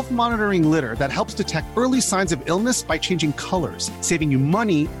 a health monitoring litter that helps detect early signs of illness by changing colors, saving you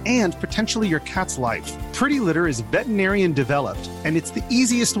money and potentially your cat's life. Pretty Litter is veterinarian developed, and it's the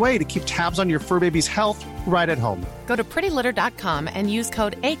easiest way to keep tabs on your fur baby's health right at home. Go to prettylitter.com and use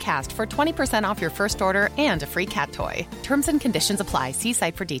code ACAST for 20% off your first order and a free cat toy. Terms and conditions apply. See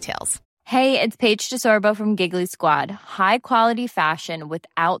site for details. Hey, it's Paige DeSorbo from Giggly Squad. High quality fashion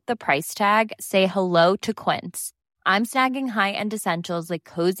without the price tag. Say hello to Quince. I'm snagging high-end essentials like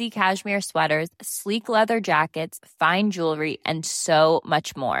cozy cashmere sweaters, sleek leather jackets, fine jewelry, and so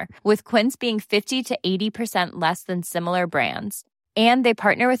much more. With Quince being 50 to 80% less than similar brands. And they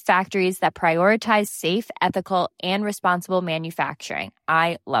partner with factories that prioritize safe, ethical, and responsible manufacturing.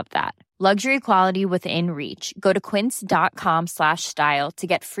 I love that. Luxury quality within reach. Go to quince.com/style to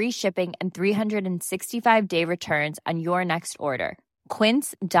get free shipping and 365-day returns on your next order.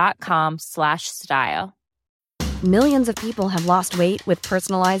 Quince.com/style. Millions of people have lost weight with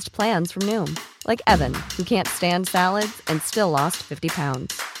personalized plans from Noom. Like Evan, who can't stand salads and still lost 50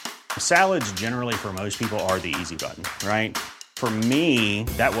 pounds. Salads generally for most people are the easy button, right? For me,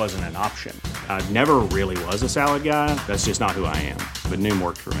 that wasn't an option. I never really was a salad guy. That's just not who I am. But Noom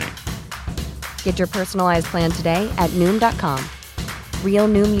worked for me. Get your personalized plan today at Noom.com. Real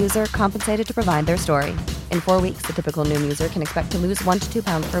Noom user compensated to provide their story. In 4 weeks, the typical Noom user can expect to lose 1 to 2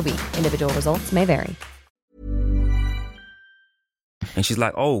 pounds per week. Individual results may vary. And she's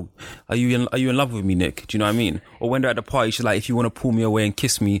like, "Oh, are you in love with me, Nick? Do you know what I mean?" Or when they're at the party, she's like, "If you want to pull me away and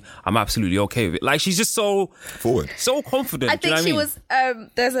kiss me, I'm absolutely okay with it." Like, she's just so forward, so confident. I think she was.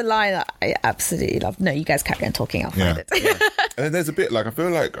 There's a line that I absolutely love. No, you guys carry on talking. I'll find it. And then there's a bit like, I feel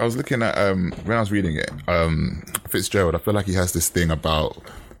like I was looking at when I was reading it, Fitzgerald. I feel like he has this thing about,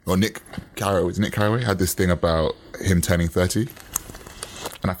 or Nick Carraway had this thing about him turning 30.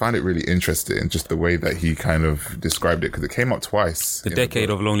 And I found it really interesting, just the way that he kind of described it, because it came up twice. The decade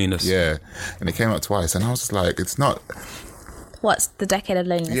of loneliness. Yeah, and it came up twice, and I was just like, it's not... What's the decade of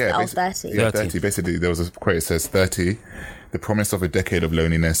loneliness? Yeah, 30. Yeah, 30. Basically, there was a quote, it says 30, the promise of a decade of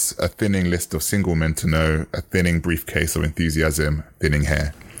loneliness, a thinning list of single men to know, a thinning briefcase of enthusiasm, thinning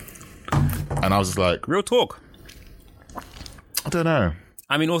hair. And I was just like... Real talk. I don't know.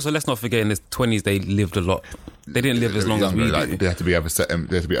 I mean, also, let's not forget, in the 20s, they lived a lot. They didn't live as long as we did. They had to be at a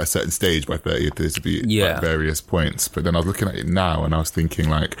certain stage by 30. There had to be at various points. But then I was looking at it now, and I was thinking,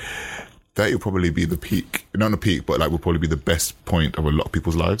 like, 30 will probably be the peak. Not the peak, but like will probably be the best point of a lot of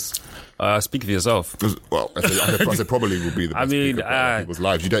people's lives. Speak for yourself. Well, I said probably will be the best peak of a lot of people's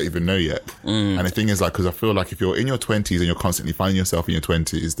lives. You don't even know yet. And the thing is, like, because I feel like if you're in your 20s and you're constantly finding yourself in your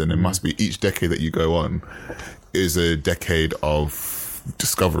 20s, then it must be each decade that you go on is a decade of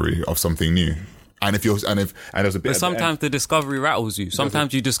discovery of something new. And if there's a bit, but sometimes the discovery rattles you.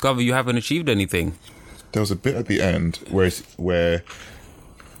 Sometimes you discover you haven't achieved anything. There was a bit at the end where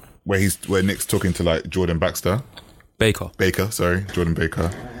Nick's talking to like Jordan Baker, Jordan Baker,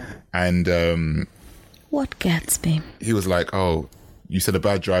 and what gets me? He was like, "Oh, you said a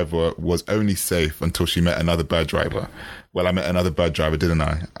bad driver was only safe until she met another bad driver. Well, I met another bad driver, didn't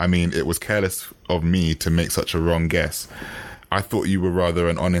I? I mean, it was careless of me to make such a wrong guess. I thought you were rather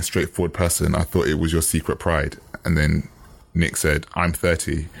an honest, straightforward person. I thought it was your secret pride." And then Nick said, "I'm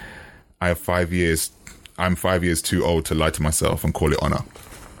 30. I'm 5 years too old to lie to myself and call it honor."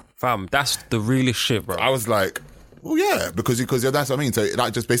 Fam, that's the realest shit, bro. I was like, well, yeah, because that's what I mean. So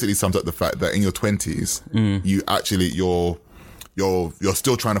that just basically sums up the fact that in your 20s, you actually, you're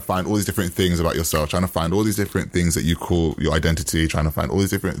still trying to find all these different things about yourself, trying to find all these different things that you call your identity, trying to find all these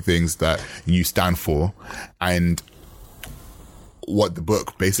different things that you stand for. And what the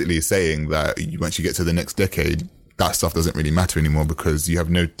book basically is saying, that once you get to the next decade, that stuff doesn't really matter anymore, because you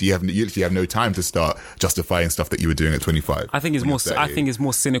literally have no time to start justifying stuff that you were doing at 25. I think it's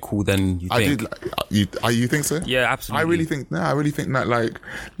more cynical than you think. You think so? Yeah, absolutely. I really think that, like,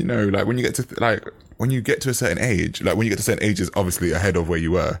 you know, like when you get to a certain age, like when you get to certain ages, obviously ahead of where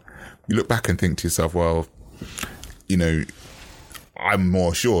you were, you look back and think to yourself, well, you know, I'm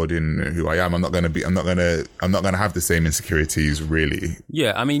more assured in who I am. I'm not going to have the same insecurities, really.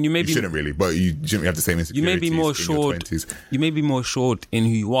 Yeah, I mean, you shouldn't really, but you shouldn't have the same insecurities. You may be more assured. You may be more assured in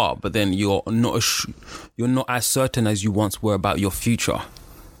who you are, but then you're not as certain as you once were about your future.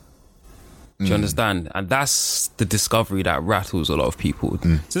 Do you understand? And that's the discovery that rattles a lot of people.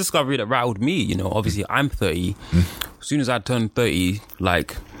 It's a discovery that rattled me. You know, obviously I'm 30. As soon as I turned 30,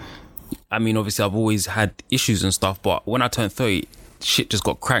 like, I mean, obviously I've always had issues and stuff, but when I turned 30, shit just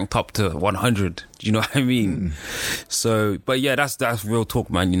got cranked up to 100. Do you know what I mean? So, but yeah, that's real talk,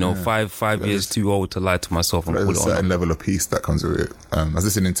 man. You know, 5 years too old to lie to myself and There's pull a it certain on. level of peace that comes with it. I was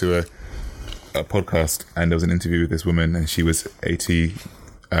listening to a podcast, and there was an interview with this woman, and she was 80.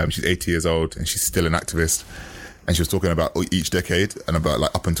 She's 80 years old, and she's still an activist. And she was talking about each decade and about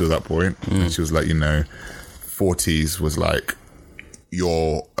like up until that point. And she was like, 40s was like,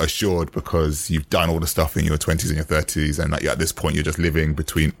 you're assured because you've done all the stuff in your 20s and your 30s, and like at this point you're just living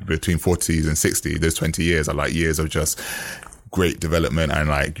between 40s and 60. Those 20 years are like years of just great development, and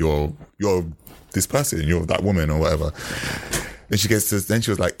like you're this person, you're that woman or whatever. And she gets to, then she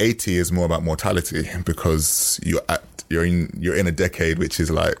was like 80 is more about mortality, because you're in a decade which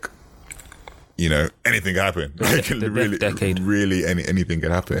is like, anything can happen. Like, really anything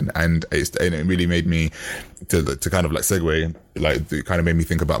can happen. And it really made me to kind of like segue, like it kind of made me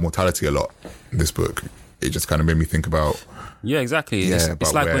think about mortality a lot. This book, it just kind of made me think about. Yeah, exactly.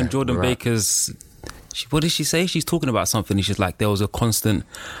 It's like when Jordan Baker's. What did she say? She's talking about something. And she's like, there was a constant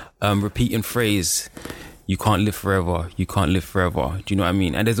repeating phrase: "You can't live forever. You can't live forever." Do you know what I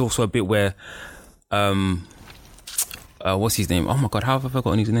mean? And there's also a bit where, what's his name? Oh my God, how have I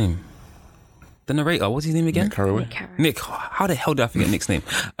forgotten his name? The narrator, what's his name again? Nick Carraway. Nick, how the hell did I forget Nick's name?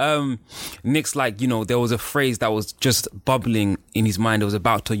 Nick's like, there was a phrase that was just bubbling in his mind. It was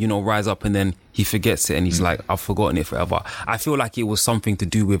about to, rise up, and then he forgets it, and he's like, I've forgotten it forever. I feel like it was something to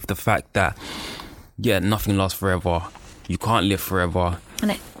do with the fact that, nothing lasts forever. You can't live forever.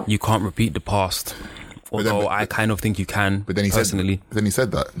 You can't repeat the past. Although I kind of think you can. But then he personally. But then he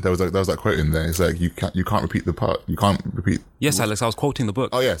said that there was that quote in there. It's like you can't repeat the part. You can't repeat. Yes, Alex, I was quoting the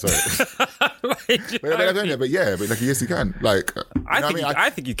book. Oh yeah, sorry. But yes, you can. Like, I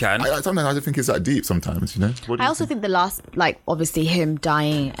think you can. Sometimes I don't think it's that deep. Sometimes, I also think the last, like, obviously him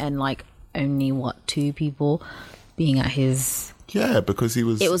dying and like only 2 people being at his. Yeah, because he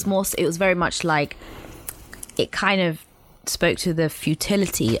was. It was very much like it kind of spoke to the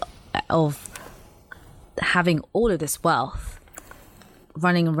futility of having all of this wealth,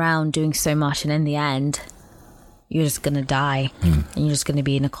 running around doing so much, and in the end you're just gonna die, and you're just gonna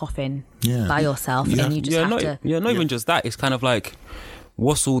be in a coffin by yourself, and you just have to. Not even just that. It's kind of like,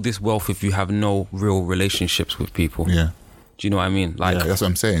 what's all this wealth if you have no real relationships with people? Yeah. Do you know what I mean? Like, that's what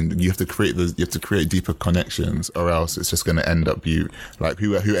I'm saying. You have to create deeper connections, or else it's just going to end up who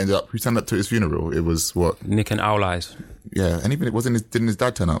turned up to his funeral? It was what? Nick and Owl Eyes. Yeah, and even didn't his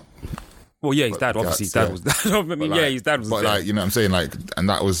dad turn up? Well, yeah, his dad, obviously. His dad was his dad was But there. like, you know what I'm saying? Like, and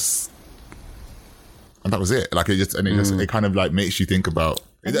that was it. Like, it kind of like makes you think about.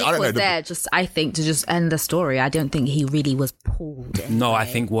 Nick was there I think to just end the story. I don't think he really was pulled. No, I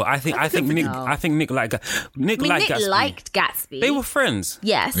think Nick liked Gatsby. They were friends.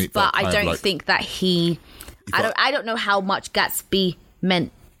 Yes, but I don't think that I don't know how much Gatsby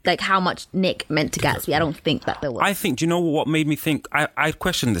meant. Like how much Nick meant to Gatsby. I don't think that there was. I think, do you know what made me think? I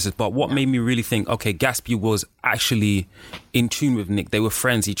questioned this, but what made me really think, okay, Gatsby was actually in tune with Nick. They were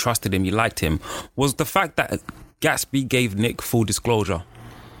friends. He trusted him. He liked him. Was the fact that Gatsby gave Nick full disclosure.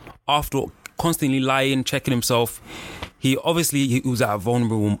 After constantly lying, checking himself, he was at a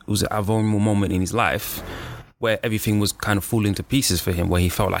vulnerable moment in his life where everything was kind of falling to pieces for him, where he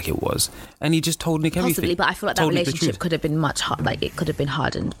felt like it was, and he just told Nick everything. Possibly, but I feel like that relationship could have been much it could have been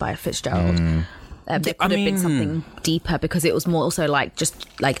hardened by Fitzgerald. There could have been something deeper, because it was more also like just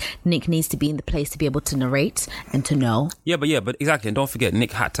like Nick needs to be in the place to be able to narrate and to know. Yeah, but exactly. And don't forget,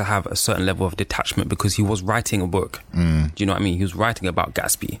 Nick had to have a certain level of detachment because he was writing a book. Do you know what I mean? He was writing about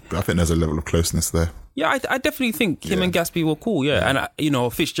Gatsby. But I think there's a level of closeness there. Yeah, I definitely think him and Gatsby were cool,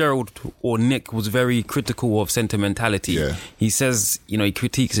 And, Fitzgerald or Nick was very critical of sentimentality. Yeah. He says, he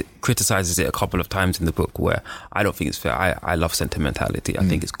criticizes it a couple of times in the book, where I don't think it's fair. I love sentimentality. I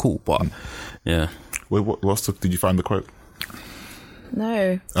think it's cool, but yeah. Wait, did you find the quote?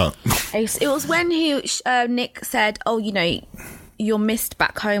 No. Oh. It was when Nick said, oh, you're missed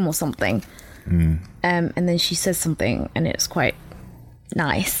back home or something. And then she says something, and it's quite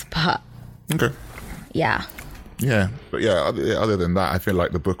nice, but... Okay. Yeah. Yeah, but other than that, I feel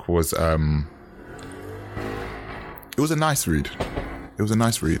like the book was it was a nice read.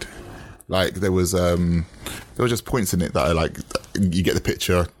 Like there was just points in it that are like, you get the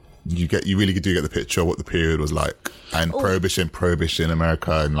picture. You really do get the picture of what the period was like, and prohibition in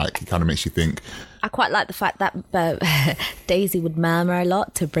America, and like it kind of makes you think. I quite like the fact that Daisy would murmur a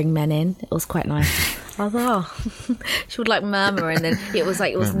lot to bring men in. It was quite nice. I was like, she would like murmur, and then it was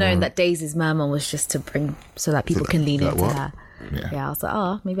known that Daisy's murmur was just to bring so that people can lean into her. Yeah, I was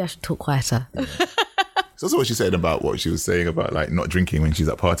like, maybe I should talk quieter. Yeah. So that's what she said about what she was saying about like not drinking when she's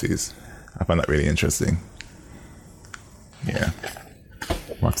at parties. I found that really interesting. Yeah.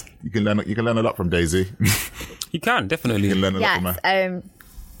 You can learn a lot from Daisy. You can, definitely. You can learn a lot from her.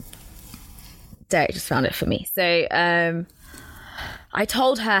 Derek just found it for me. So I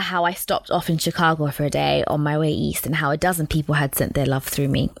told her how I stopped off in Chicago for a day on my way east and how a dozen people had sent their love through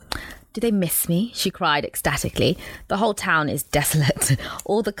me. Do they miss me? She cried ecstatically. The whole town is desolate.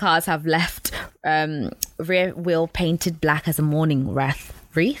 All the cars have left, rear wheel painted black as a mourning wreath.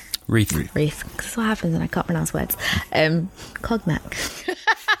 Wreath. This is what happens when I can't pronounce words. Cognac.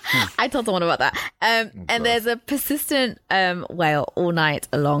 I told someone about that. And there's a persistent whale all night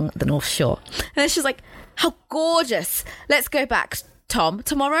along the North Shore. And then she's like, how gorgeous. Let's go back, Tom,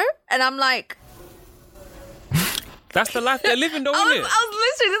 tomorrow. And I'm like... That's the life they're living, though, isn't it? I was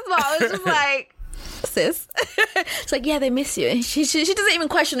literally this one. I was just like, sis. She's like, yeah, they miss you. And she doesn't even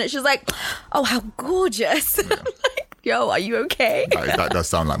question it. She's like, oh, how gorgeous. I'm like, yo, are you okay? That does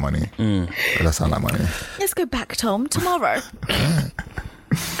sound like money. That does sound like money. Let's go back, Tom, tomorrow. I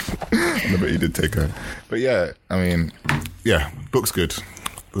bet you did take her. But yeah, I mean, yeah, book's good.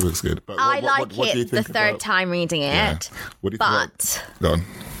 The book's good. But I like it the third time reading it. Yeah. What do you think? Go on.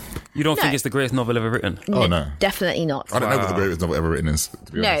 You don't think it's the greatest novel ever written? Oh, no. Definitely not. I don't know what the greatest novel ever written is,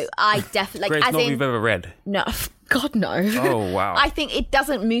 to be honest. No, I definitely... Greatest novel you've ever read? No, God, no. Oh, wow. I think it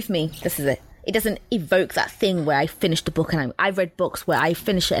doesn't move me. This is it. It doesn't evoke that thing where I finish the book and I've read books where I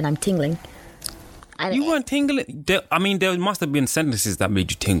finish it and I'm tingling. You weren't tingling? There must have been sentences that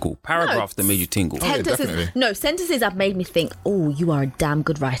made you tingle. Paragraphs that made you tingle. Sentences that made me think, oh, you are a damn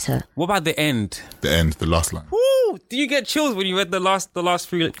good writer. What about the end? The last line. Woo! Do you get chills when you read the last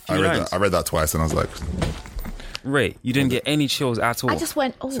few lines? I read that twice and I was like... Ray, you didn't get any chills at all? I just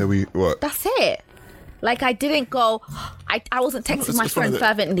went, oh, so what? That's it. Like, I didn't go... I wasn't texting my friend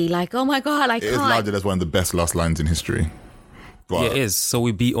fervently like, oh my God, I can't. It is lauded as one of the best last lines in history. But it is. So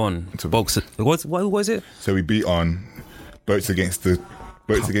we beat on boats. What was it? So we beat on boats against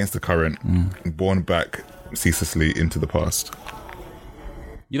the current, borne back ceaselessly into the past.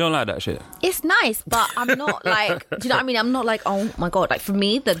 You don't like that shit? It's nice, but I'm not like, do you know what I mean? I'm not like, oh my God. Like, for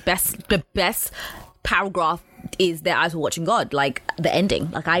me, the best paragraph is Their Eyes Were Watching God. Like, the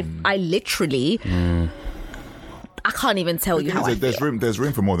ending. Like, I literally... I can't even tell you how I feel. There's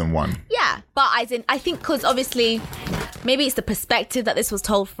room for more than one. Yeah, but I think because obviously maybe it's the perspective that this was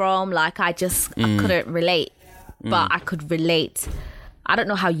told from. Like, I couldn't relate, but I could relate. I don't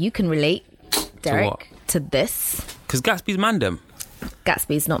know how you can relate, Derek, to this. Because Gatsby's Mandem.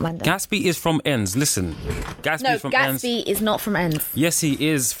 Gatsby's not Mandem. Gatsby is from Ends. Listen, Gatsby is not from Ends. Yes, he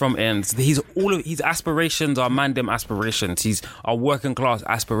is from Ends. His aspirations are Mandem aspirations. He's our working class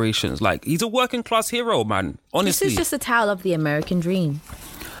aspirations. Like, he's a working class hero, man. Honestly, this is just a tale of the American dream.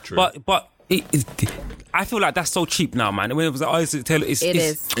 True. But I feel like that's so cheap now, man. When it was like, it is.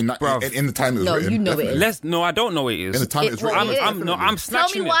 In the time it was written. You know it is. No, I don't know it is. In the time it was written. I'm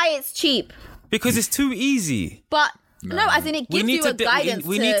snatching it. Tell me why it's cheap. Because it's too easy. But... No, as in it gives you a guidance.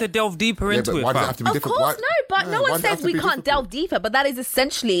 We need to delve deeper into it. Why does it have to be different? Of course, no one says we can't delve deeper, but that is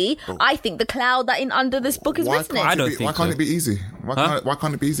essentially, I think, the cloud that under this book is written in. Why can't it be easy? Why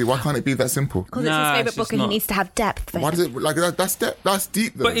can't it be easy? Why can't it be that simple? Because it's his favourite book and he needs to have depth. Why does it, like, that's depth, that's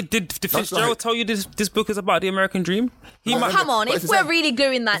deep though. But did Fitzgerald tell you this book is about the American dream? Come on, if we're really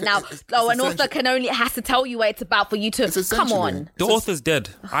doing that now, an author has to tell you what it's about for you to, come on. The author's dead.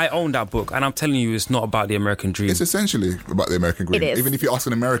 I own that book and I'm telling you it's not about the American dream. It's essentially about the American dream. Even if you ask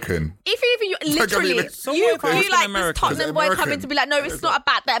an American. If you literally, you like this Tottenham boy coming to be like, no, it's not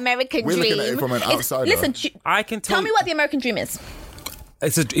about the American dream. We're looking at it from an outsider. Listen, I can tell me what the American dream is.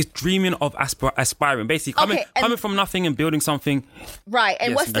 It's dreaming of aspiring, basically coming from nothing and building something. Right,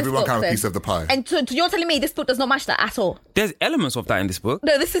 and what's this everyone book can have then? a piece of the pie. And so you're telling me this book does not match that at all? There's elements of that in this book.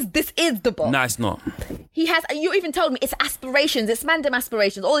 No, this is the book. No, it's not. He has. You even told me it's aspirations. It's Mandem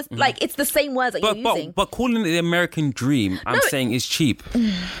aspirations. All this, like, it's the same words that you're using. But calling it the American dream, I'm saying is cheap.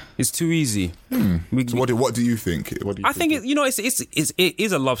 It's too easy. So what do you think? I think it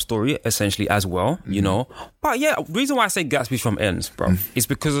is a love story essentially as well. You know, but yeah, the reason why I say Gatsby's from Ends, bro, is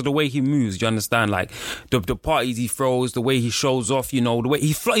because of the way he moves. You understand, like the parties he throws, the way he shows off. You know, the way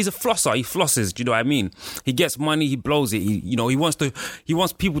he's a flosser. He flosses. Do you know what I mean? He gets money, he blows it. He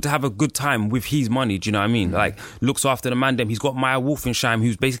wants people to have a good time with his money. Do you know what I mean? Like, looks after the Mandem. He's got Maya Wolfensheim,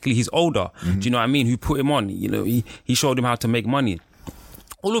 who's basically his older. Do you know what I mean? Who put him on? You know, he showed him how to make money.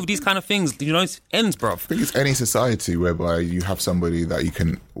 All of these kind of things, you know, it's Ends, bruv. I think it's any society whereby you have somebody that you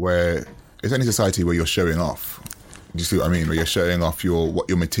can, it's any society where you're showing off. Do you see what I mean? Where you're showing off your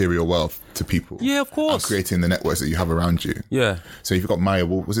material wealth to people. Yeah, of course. And creating the networks that you have around you. Yeah. So if you've got Maya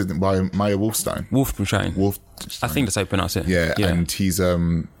Wolfenstein? Wolfenstein. I think that's how you pronounce it. Yeah. And he's,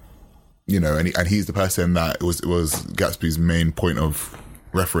 you know, and he's the person that was Gatsby's main point of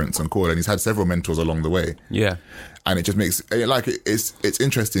reference and call, and he's had several mentors along the way. Yeah. And it just makes it's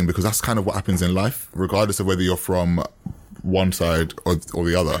interesting because that's kind of what happens in life, regardless of whether you're from one side or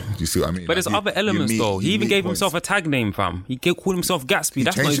the other. Do you see what I mean? But there's other elements though. He even gave himself a tag name, fam. He called himself Gatsby.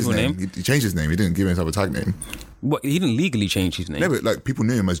 That's not his real name. He changed his name. He didn't give himself a tag name. What, he didn't legally change his name. No, but like people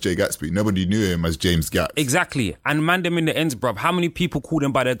knew him as Jay Gatsby. Nobody knew him as James Gatsby. Exactly. And man them in the ends, bruv. How many people called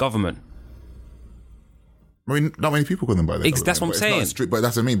him by their government? I mean, not many people call them by their government. That's what I'm saying. But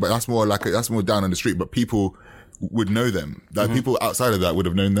that's what I mean. But that's more down on the street. But people would know them. Like people outside of that would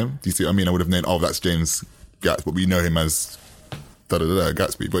have known them. Do you see what I mean? I would have known, oh, that's James Gatsby, but we know him as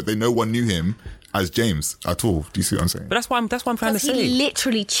Gatsby. But no one knew him as James at all. Do you see what I'm saying? But that's what I'm trying to say. He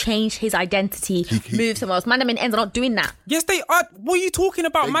literally changed his identity, moved somewhere else. Man, them in ends are not doing that. Yes, they are. What are you talking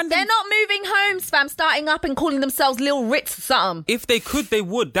about, man? They're not moving homes, fam. Starting up and calling themselves Lil Ritz or something. If they could, they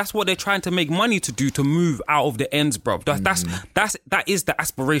would. That's what they're trying to make money to do, to move out of the ends, bro. That is the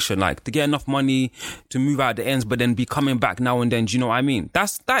aspiration, like to get enough money to move out the ends, but then be coming back now and then. Do you know what I mean?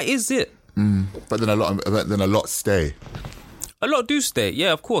 That is it. But then a lot stay. A lot do stay,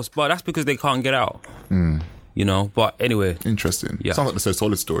 yeah, of course, but that's because they can't get out. You know, but anyway. Interesting. Yeah. Sounds like the So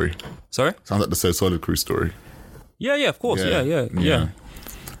Solid story. Sorry? Sounds like the So Solid crew story. Yeah, of course. Yeah.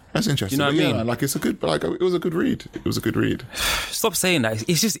 That's interesting. You know what I mean? Man, like it was a good read. It was a good read. Stop saying that.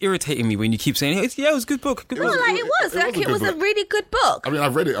 It's just irritating me when you keep saying it. It was a good book. It was a really good book. I mean,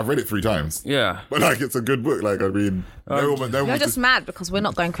 I've read it 3 times. Yeah. But like, it's a good book. Like, I mean, You're just mad because we're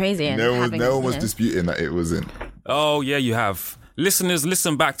not going crazy and no one was disputing that it wasn't. Oh yeah, you have. Listeners,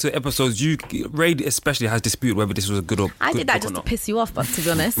 listen back to episodes. Raid especially has disputed whether this was a good or I did that book just to piss you off, but to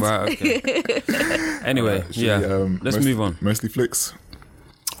be honest. Right, okay. Anyway, let's move on. Mostly flicks.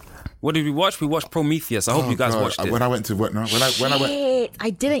 What did we watch? We watched Prometheus. I hope you guys watched it. When I went to when I went,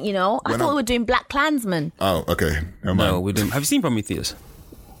 I didn't. You know, I thought we were doing Black Klansman. Oh, okay. No, we didn't. Have you seen Prometheus?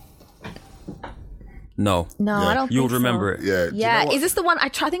 No, I don't. You'll think remember so. it. Yeah. Is this the one? I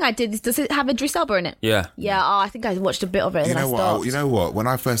think I did. Does it have Idris Elba in it? Yeah. Yeah. Oh, I think I watched a bit of it. You and know I what? stopped. You know what? When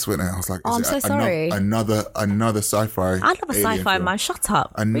I first went there, I was like, I'm so sorry. Another sci-fi. I love a sci-fi, man. Shut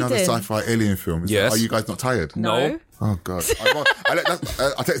up. Another sci-fi alien film. Yes. Are you guys not tired? No. Oh God.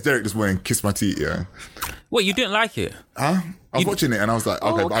 I text Derek this morning, kiss my teeth. Yeah. Wait, you didn't like it? Huh? I was watching it and I was like,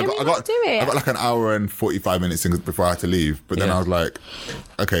 okay, but I got like an hour and 45 minutes before I had to leave. But then I was like,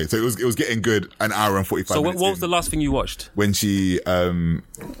 okay, so it was getting good. An hour and 45 minutes. So what was the last thing you watched? When she no,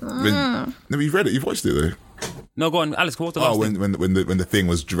 you've read it. You've watched it though. No, go on, Alex. What was the last thing? when the thing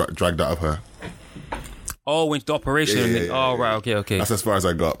was dragged out of her. Oh, when the operation. Yeah. Right. Okay. That's as far as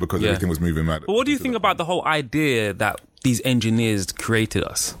I got because everything was moving mad. But what do you think about the whole idea that these engineers created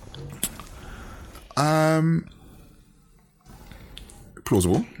us?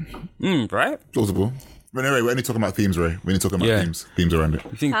 Plausible. Right? Plausible. But anyway, we're only talking about themes, Ray. We're only talking about themes around it.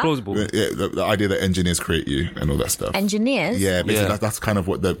 You think plausible? Yeah, the idea that engineers create you and all that stuff. Engineers? Yeah, basically that's kind of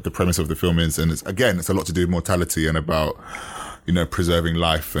what the premise of the film is. And it's a lot to do with mortality and about, you know, preserving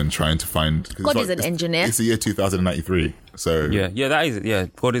life and trying to find... God is an engineer. It's the year 2093, so... Yeah, that is it, yeah.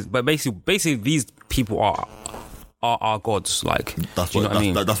 God is... But basically these people are our gods, like... That's what I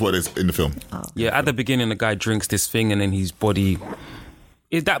mean? That's what it is in the film. Oh. Yeah, at the beginning the guy drinks this thing and then his body...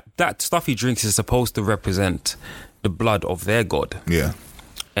 That stuff he drinks is supposed to represent the blood of their god. Yeah.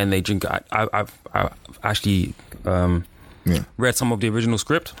 And they drink... I've actually read some of the original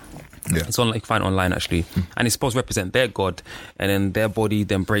script. Yeah. It's on, like, find online actually, and it's supposed to represent their god, and then their body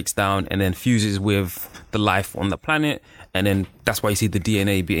then breaks down and then fuses with the life on the planet, and then that's why you see the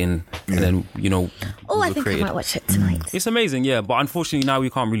DNA being, and then you know. Oh, I think I might watch it tonight. It's amazing, yeah, but unfortunately now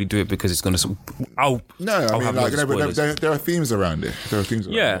we can't really do it because it's gonna. There are themes around it.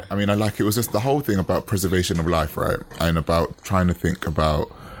 It. I mean, it was just the whole thing about preservation of life, right, and about trying to think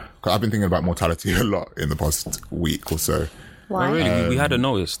about. Cause I've been thinking about mortality a lot in the past week or so. Why? Oh, really? We hadn't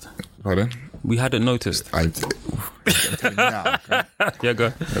noticed. Pardon? We hadn't noticed. I'm telling you now. Okay? Yeah,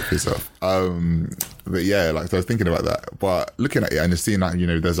 go. Piss off. But yeah, like so I was thinking about that. But looking at it and just seeing that, you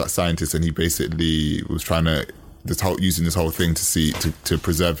know, there's that scientist and he basically was trying to using this whole thing to see to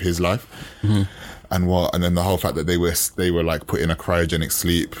preserve his life, and then the whole fact that they were like put in a cryogenic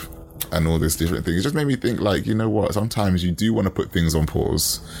sleep and all this different things. It just made me think, like, you know what? Sometimes you do want to put things on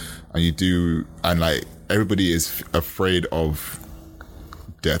pause, and like everybody is afraid of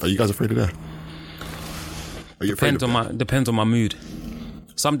death. Are you guys afraid of death? Depends on my mood.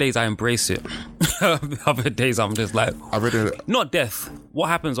 Some days I embrace it. Other days I'm just like, not death. What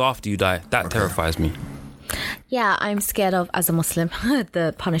happens after you die? That terrifies me. Yeah, I'm scared of, as a Muslim,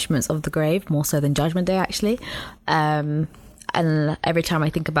 the punishments of the grave, more so than Judgment Day, actually. And every time I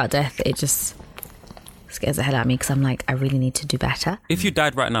think about death, it just scares the hell out of me because I'm like, I really need to do better. If you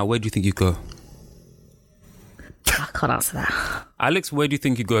died right now, where do you think you'd go? I can't answer that. Alex, where do you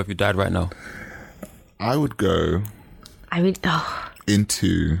think you'd go if you died right now? I would go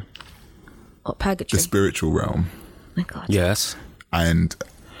into purgatory. the spiritual realm. Oh my God. Yes. And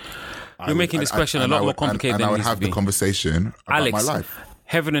you're making this question a lot more complicated than it I would needs to have be. the conversation about Alex, my life.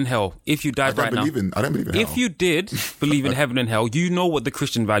 Heaven and hell. If you died right now, I don't believe in hell. If you did believe in heaven and hell, you know what the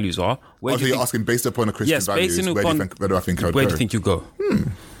Christian values are. Where do you think, asking based upon the Christian values? Where do I think I would go? Where do you think you go?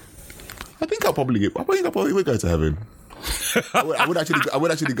 I think I probably would go to heaven. I would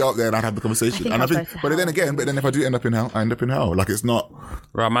actually go up there and I'd have the conversation. But then if I do end up in hell, I end up in hell. Like, it's not.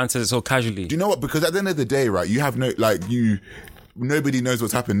 Right, man says it so casually. Do you know what? Because at the end of the day, right, you have nobody knows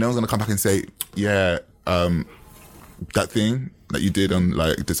what's happened. No one's gonna come back and say, yeah, that thing that you did on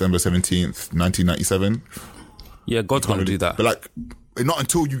like December 17th, 1997. Yeah, God's gonna do that. But like, not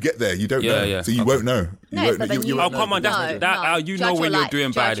until you get there, you don't know. Yeah. So you won't know. Come on, you know when you're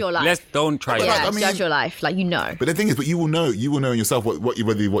doing bad. Don't try it. Yeah, judge your life, like, you know. But the thing is, but you will know in yourself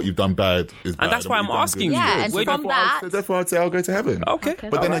whether what you've done bad is bad. And that's why I'm asking you. Yeah, and from that, therefore I'd say I'll go to heaven. Okay.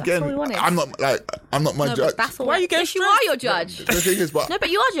 But then again, I'm not my judge. Why are you getting stressed? You are your judge. The thing is, but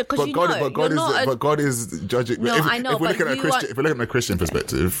you are your because you know. But God is judging. No, I know. If we're looking at a Christian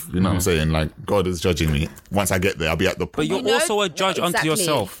perspective, you know what I'm saying? Like, God is judging me. Once I get there, I'll be at the point. But you're also a judge unto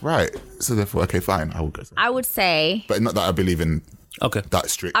yourself. Right. So therefore, okay, fine. I will go. I would say, but not that I believe in that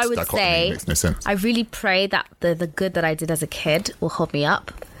strict. I would dichotomy. say, Makes no sense. I really pray that the good that I did as a kid will hold me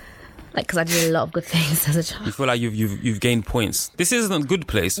up. Like, because I did a lot of good things as a child. You feel like you've gained points. This isn't a good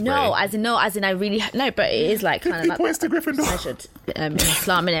place. No, as in I really no, but it is like kind of like points to Gryffindor measured in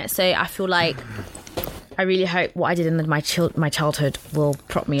Islam, innit? So I feel like I really hope what I did in my childhood will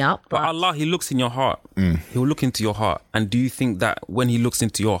prop me up. But Allah, He looks in your heart. He will look into your heart. And do you think that when He looks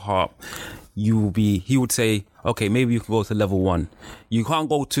into your heart, He would say, okay, maybe you can go to level 1. You can't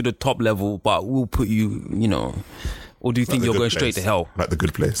go to the top level, but we'll put you, or do you think you're going straight to hell? Like the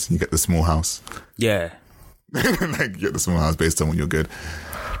good place. You get the small house. Yeah. Like, you get the small house based on when you're good.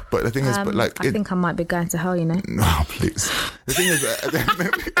 But the thing is, I think I might be going to hell, you know. No, please. The thing is,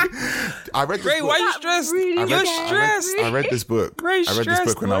 I read this book. Why are you stressed? You're stressed. I read this book. I read this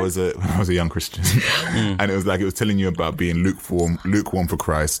book when I was a young Christian, and it was telling you about being lukewarm for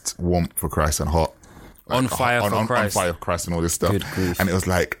Christ, warm for Christ, and hot. On fire for Christ. On fire for Christ and all this stuff. Good grief. And it was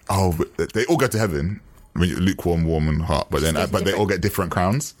like, they all go to heaven when you're lukewarm, warm, and hot, but they all get different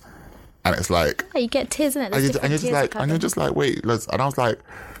crowns. And it's like, you get tears in it. And you're just like, wait, and I was like,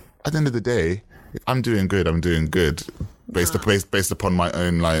 at the end of the day, if I'm doing good, I'm doing good based upon my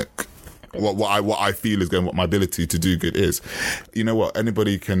own, like, what I feel is going, what my ability to do good is. You know what?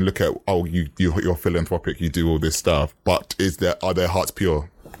 Anybody can look at, you're philanthropic, you do all this stuff, but are their hearts pure?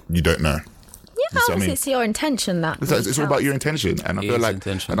 You don't know. Yeah, obviously it's your intention that. It's all about your intention, and I feel like,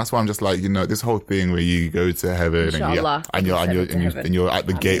 and that's why I'm just like, this whole thing where you go to heaven and you're at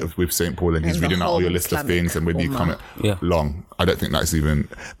the gate with St. Paul, and he's reading out all your list of things, and when you come long, I don't think that's even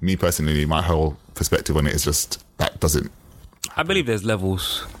me personally. My whole perspective on it is just that doesn't. I believe there's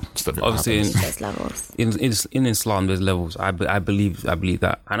levels. Obviously, there's levels. In Islam, there's levels. I believe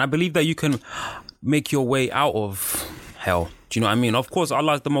that, and I believe that you can make your way out of hell. Do you know what I mean? Of course,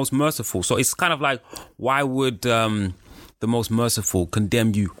 Allah is the most merciful. So it's kind of like, why would the most merciful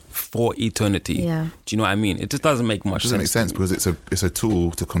condemn you for eternity? Yeah. Do you know what I mean? It just doesn't make much sense. It doesn't make sense because it's a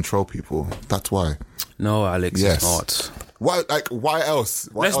tool to control people. That's why. No, Alex, it's not. Why? Like, why else?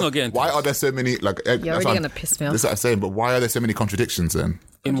 Let's not get into Why this. are there so many? Like, you're already gonna piss me off. That's what I'm saying. But why are there so many contradictions then?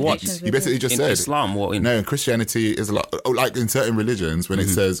 In what? You basically just said Islam. What? No, in Christianity is a lot. Like in certain religions, when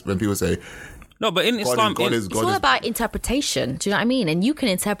when people say. No, but in Islam, it's all about interpretation. Do you know what I mean? And you can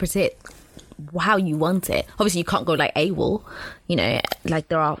interpret it how you want it. Obviously, you can't go like AWOL. Like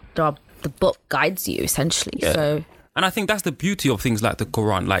there are the book guides you essentially. Yeah. So, and I think that's the beauty of things like the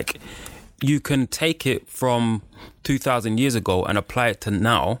Quran. Like, you can take it from 2,000 years ago and apply it to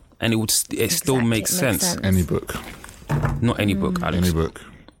now, and it still makes sense. Any book, not any book, Alex. Any book,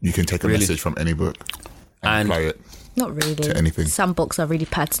 you can take a message from any book and apply it. Not really. To anything. Some books are really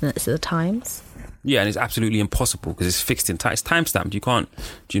pertinent to the times. Yeah, and it's absolutely impossible because it's fixed in time. It's time-stamped. You can't.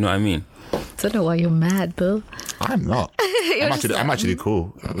 Do you know what I mean? I don't know why you're mad, Bill. I'm not. I'm actually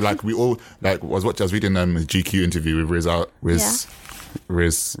cool. Like, we all, like, I was reading a GQ interview with Riz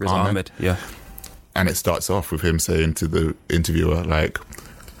Ahmed. Yeah. And it starts off with him saying to the interviewer, like,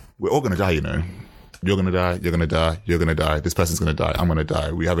 we're all going to die, You're going to die, you're going to die, you're going to die, this person's going to die, I'm going to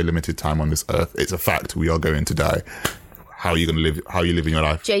die. We have a limited time on this earth. It's a fact. We are going to die. How are you going to live? How are you living your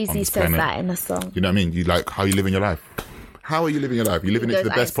life? Jay-Z says that in a song. You know what I mean? You like how you live in your life. How are you living your life? You're living it to the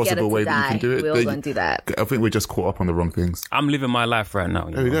best possible way that you can do it. We're all going to do that. I think we're just caught up on the wrong things. I'm living my life right now.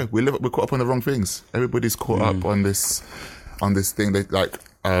 There we go. We're caught up on the wrong things. Everybody's caught up on this thing that like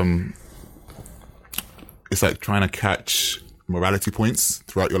it's like trying to catch morality points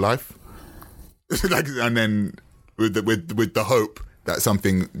throughout your life, like, and then with the hope that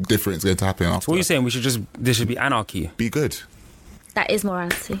something different is going to happen after. So what are you saying? There should be anarchy. Be good. That is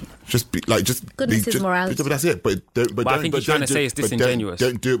morality. Goodness is morality. But that's it. But I think you're trying to say it's disingenuous.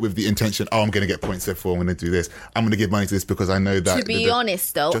 Don't do it with the intention. Oh, I'm going to get points, therefore I'm going to do this. I'm going to give money to this because I know that. To be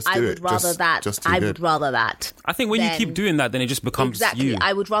honest, though, I would rather that. I think when you keep doing that, then it just becomes you.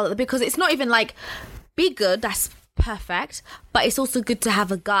 I would rather, because it's not even like be good. That's perfect, but it's also good to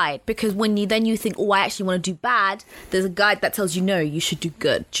have a guide, because when you think, oh, I actually want to do bad, there's a guide that tells you no, you should do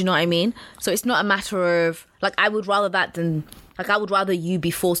good. Do you know what I mean? So it's not a matter of like, I would rather that than like, I would rather you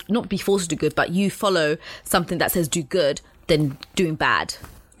not be forced to do good, but you follow something that says do good than doing bad.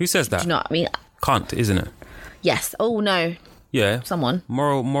 Who says that? Do you know what I mean? Kant, isn't it? Yes. Oh no. Yeah. Someone.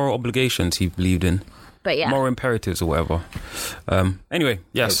 Moral obligations he believed in. But yeah. Moral imperatives or whatever. Anyway,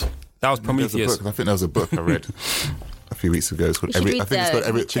 yes. That was Prometheus. I think there was a book I read a few weeks ago. It's called I think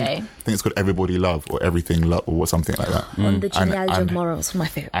it's called Everybody Love or Everything Love or something like that. On the genealogy of morals, my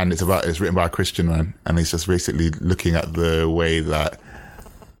favorite. And it's written by a Christian man, and it's just basically looking at the way that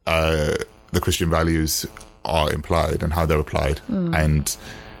the Christian values are implied and how they're applied, and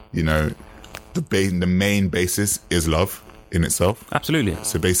you know, the main basis is love in itself. Absolutely.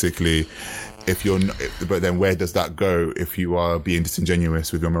 So basically, but then where does that go if you are being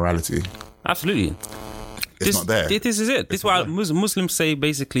disingenuous with your morality? Absolutely. It's not there. This is it. This is why Muslims say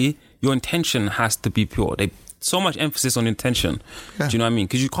basically your intention has to be pure. They so much emphasis on intention. Yeah. Do you know what I mean?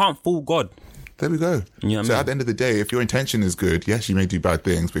 Because you can't fool God. There we go. You know so at the end of the day, if your intention is good, yes, you may do bad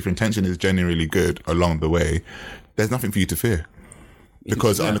things, but if your intention is genuinely good along the way, there's nothing for you to fear.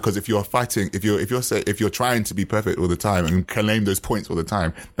 Because if you're fighting, if you're trying to be perfect all the time and claim those points all the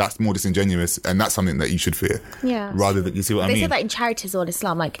time, that's more disingenuous, and that's something that you should fear. Yeah. Rather than, you see what I mean? They say that in charity as well in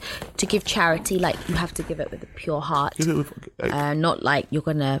Islam, like to give charity, like you have to give it with a pure heart, not like you're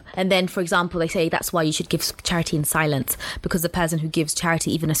gonna. And then, for example, they say that's why you should give charity in silence, because the person who gives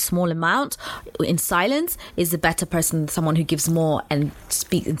charity, even a small amount, in silence, is a better person than someone who gives more and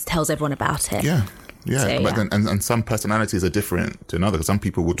speaks and tells everyone about it. Yeah. Yeah, So, but then, and some personalities are different to another. Some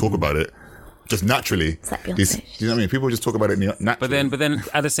people will talk about it just naturally. It's like Beyonce. Do you know what I mean? People just talk about it naturally. But then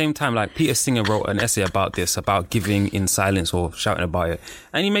at the same time, like Peter Singer wrote an essay about this, about giving in silence or shouting about it.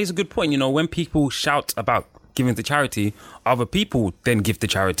 And he makes a good point. You know, when people shout about giving to charity, other people then give to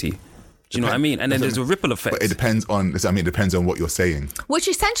charity. Do you know what I mean? And then there's a ripple effect. But it depends on what you're saying. Which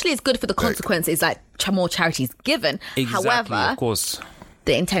essentially is good for the consequences, like more charities given. Exactly, However, of course,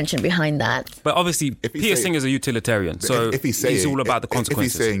 the intention behind that. But obviously, Peter Singer's a utilitarian, so he's all about the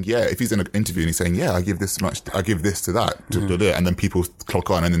consequences. If he's in an interview and he's saying, I give this much, I give this to that, and then people clock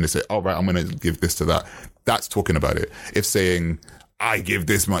on and then they say, all right, I'm going to give this to that. That's talking about it. If saying, I give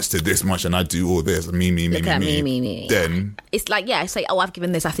this much to this much and I do all this, me, then it's like, it's like, I've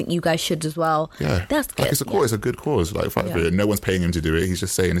given this, I think you guys should as well. Yeah, that's good. Like it's a cause, it's a good cause. Like fight for it. No one's paying him to do it. He's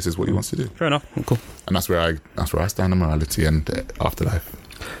just saying this is what he wants to do. Fair enough. Cool. And that's where I stand on morality and afterlife.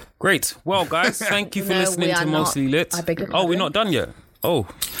 Great. Well, guys, thank you for listening to Mostly Lit. We're not done yet. Oh,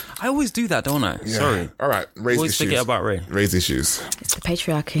 I always do that, don't I? Yeah. Sorry. All right. Always forget about Ray. Raise issues. It's the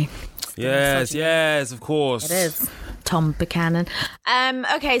patriarchy. Yes, of course. It is. Tom Buchanan.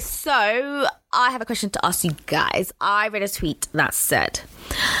 Okay, so I have a question to ask you guys. I read a tweet that said,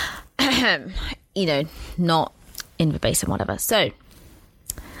 not in verbatim, whatever. So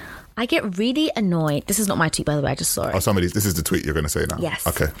I get really annoyed. This is not my tweet, by the way. I just saw it. This is the tweet you're going to say now. Yes.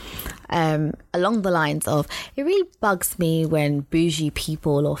 Okay. Along the lines of, it really bugs me when bougie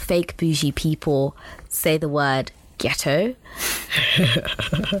people or fake bougie people say the word ghetto.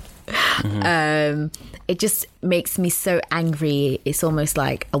 It just makes me so angry. It's almost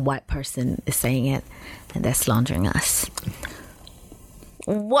like a white person is saying it and they're slandering us.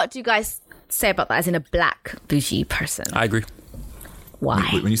 What do you guys say about that as in a black bougie person? I agree. Why?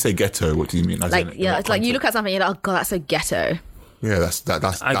 When you say ghetto, what do you mean? It's like you look at something and you're like, oh God, that's so ghetto. Yeah,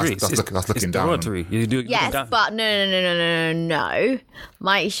 that's I agree. That's looking down. Yes, but no.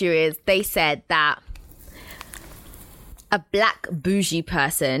 My issue is they said that a black bougie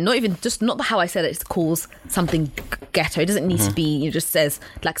person, not how I said it, calls something ghetto. It doesn't need to be, it just says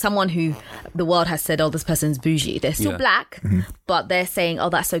like someone who the world has said, oh, this person's bougie. They're still black, but they're saying, oh,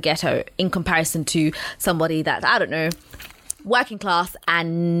 that's so ghetto in comparison to somebody that, I don't know, working class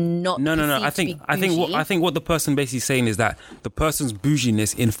and not No. perceived to be bougie. I think what the person basically saying is that the person's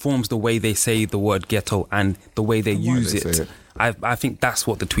bouginess informs the way they say the word ghetto and the way they use it. I think that's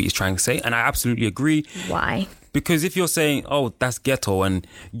what the tweet is trying to say, and I absolutely agree. Why? Because if you're saying, "Oh, that's ghetto," and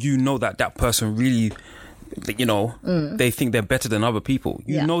you know that person really, you know, they think they're better than other people.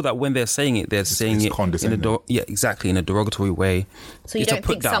 You know that when they're saying it, they're saying it in a derogatory way. So you don't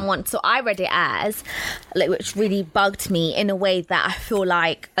think someone... So I read it as, like, which really bugged me in a way that I feel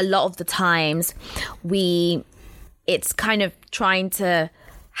like a lot of the times it's kind of trying to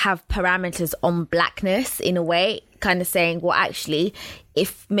have parameters on blackness in a way, kind of saying, well, actually,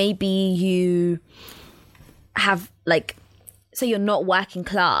 if maybe you have, like, so you're not working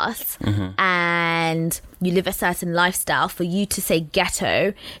class and you live a certain lifestyle, for you to say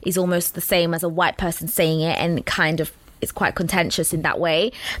ghetto is almost the same as a white person saying it, and kind of it's quite contentious in that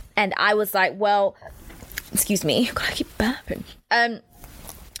way. And I was like, well, excuse me, God, I keep burping.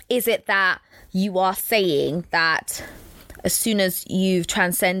 Is it that you are saying that as soon as you've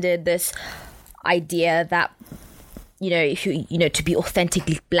transcended this idea that to be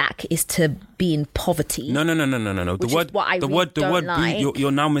authentically black is to be in poverty? No. The word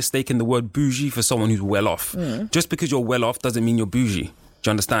you're now mistaking the word bougie for someone who's well off. Just because you're well off doesn't mean you're bougie. Do you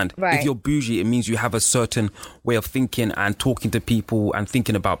understand? Right. If you're bougie, it means you have a certain way of thinking and talking to people and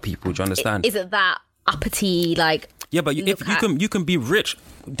thinking about people. Do you understand? Is it that uppity, like? Yeah, but you can be rich.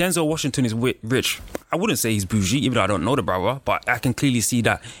 Denzel Washington is rich. I wouldn't say he's bougie, even though I don't know the brother, but I can clearly see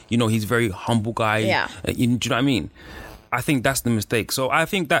that, he's a very humble guy. Yeah. Do you know what I mean? I think that's the mistake. So I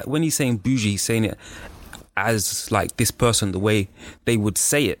think that when he's saying bougie, he's saying it as like this person, the way they would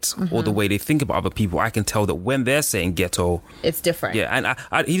say it or the way they think about other people. I can tell that when they're saying ghetto, it's different. Yeah,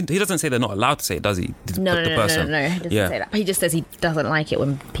 and he doesn't say they're not allowed to say it, does he? No, he doesn't say that. But he just says he doesn't like it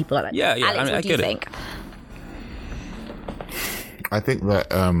when people are like, yeah. Alex, what do you think? I think that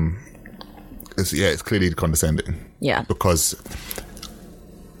it's clearly condescending. Yeah, because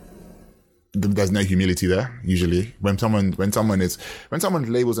there's no humility there. Usually, when someone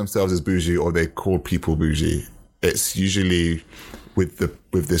labels themselves as bougie or they call people bougie, it's usually with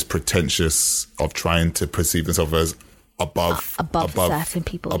this pretentious of trying to perceive themselves as above certain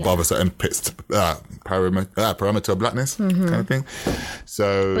people, above a certain parameter of blackness kind of thing.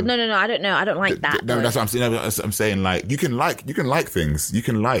 So, but no, I don't know. I don't like that. No, that's what I'm saying. I'm saying, like, you can like things. You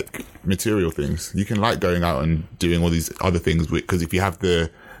can like material things. You can like going out and doing all these other things because if you have the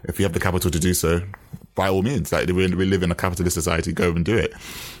capital to do so, by all means, like we live in a capitalist society, go and do it.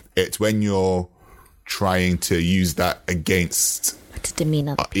 It's when you're trying to use that against to demean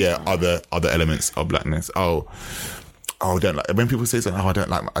other elements of blackness. I don't like when people say something. I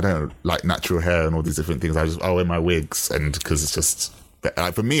don't like natural hair and all these different things. I just wear my wigs, and because it's just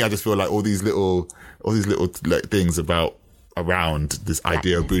like, for me, I just feel like all these little like things around this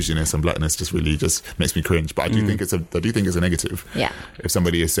idea of bouginess and blackness just really just makes me cringe. But I do think it's a negative. Yeah. If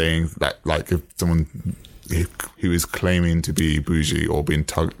somebody is saying that, like, if someone who is claiming to be bougie or being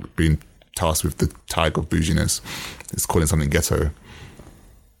tasked with the tag of bouginess is calling something ghetto.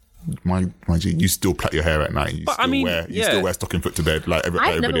 My G, you still plait your hair at night. You still wear stocking foot to bed like everybody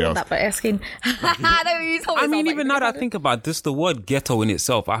else. I've never worn that by asking. Even now that I think about this, the word ghetto in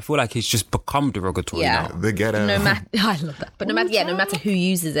itself, I feel like it's just become derogatory now. The ghetto. I love that. But no matter who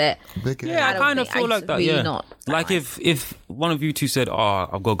uses it. I kind of feel like that. Really not like if one of you two said,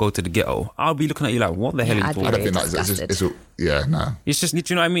 I've got to go to the ghetto, I'll be looking at you like, what the hell are you talking about? I don't think that's It's just, do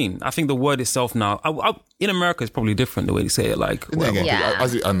you know what I mean? I think the word itself now, in America, it's probably different the way they say it. Like, like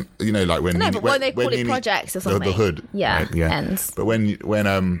when they call it projects or something. The hood. Yeah. Right? Yeah. Ends. But when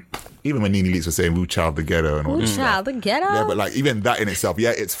even when Nene Leakes was saying "Woo Child the Ghetto" and all this stuff. The Ghetto. Yeah, but like even that in itself,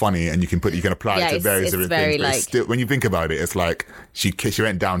 it's funny and you can apply it to various different things. But it's still, when you think about it, it's like she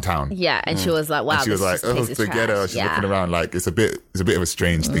went downtown. Yeah, and she was like, "Wow," and she was like, "Oh, the ghetto." She's looking around like it's a bit of a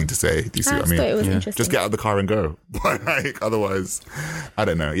strange thing to say. Do you see what I mean? It was interesting. Just get out of the car and go. But like otherwise, I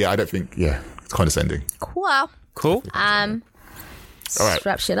don't know. Yeah, I don't think. Yeah, it's condescending. Cool. All right.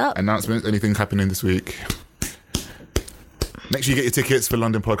 Wrap shit up. Announcements. Anything happening this week? Make sure you get your tickets for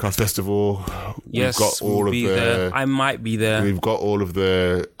London Podcast Festival. Yes, we've got all of the. I might be there. We've got all of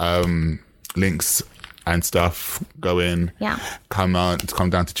the links and stuff. Go in. Yeah. Come down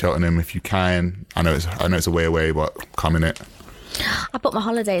to Cheltenham if you can. I know it's a way away, but come in it. I booked my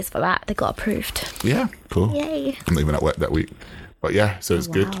holidays for that. They got approved. Yeah. Cool. Yay. I'm not even at work that week, but yeah. So it's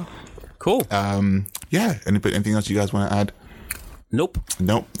good. Cool. Yeah. Anything else you guys want to add? Nope.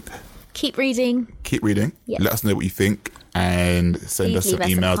 Keep reading. Yeah. Let us know what you think and send us some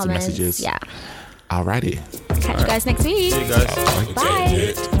emails and messages. Yeah. Alrighty. Catch you guys next week. See you guys.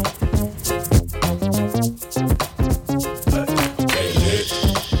 Bye.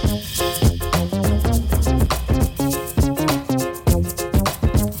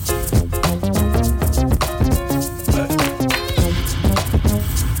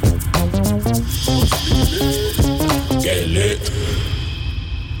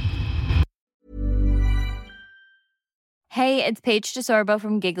 Hey, it's Paige DeSorbo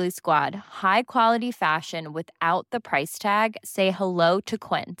from Giggly Squad. High quality fashion without the price tag. Say hello to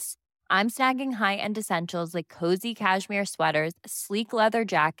Quince. I'm snagging high-end essentials like cozy cashmere sweaters, sleek leather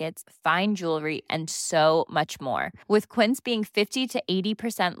jackets, fine jewelry, and so much more. With Quince being 50 to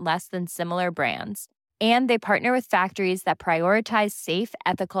 80% less than similar brands. And they partner with factories that prioritize safe,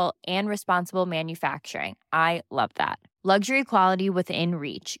 ethical, and responsible manufacturing. I love that. Luxury quality within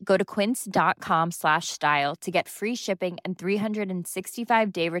reach. Go to quince.com/style to get free shipping and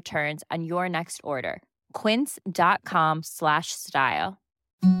 365-day returns on your next order. Quince.com/style.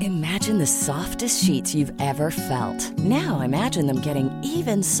 Imagine the softest sheets you've ever felt. Now imagine them getting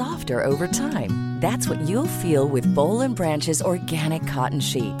even softer over time. That's what you'll feel with Boll & Branch's organic cotton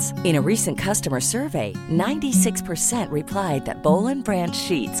sheets. In a recent customer survey, 96% replied that Boll & Branch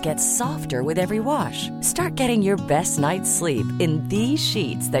sheets get softer with every wash. Start getting your best night's sleep in these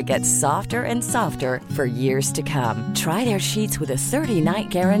sheets that get softer and softer for years to come. Try their sheets with a 30-night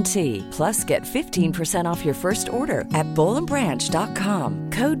guarantee. Plus, get 15% off your first order at bollandbranch.com.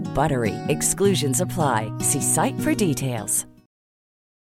 Code BUTTERY. Exclusions apply. See site for details.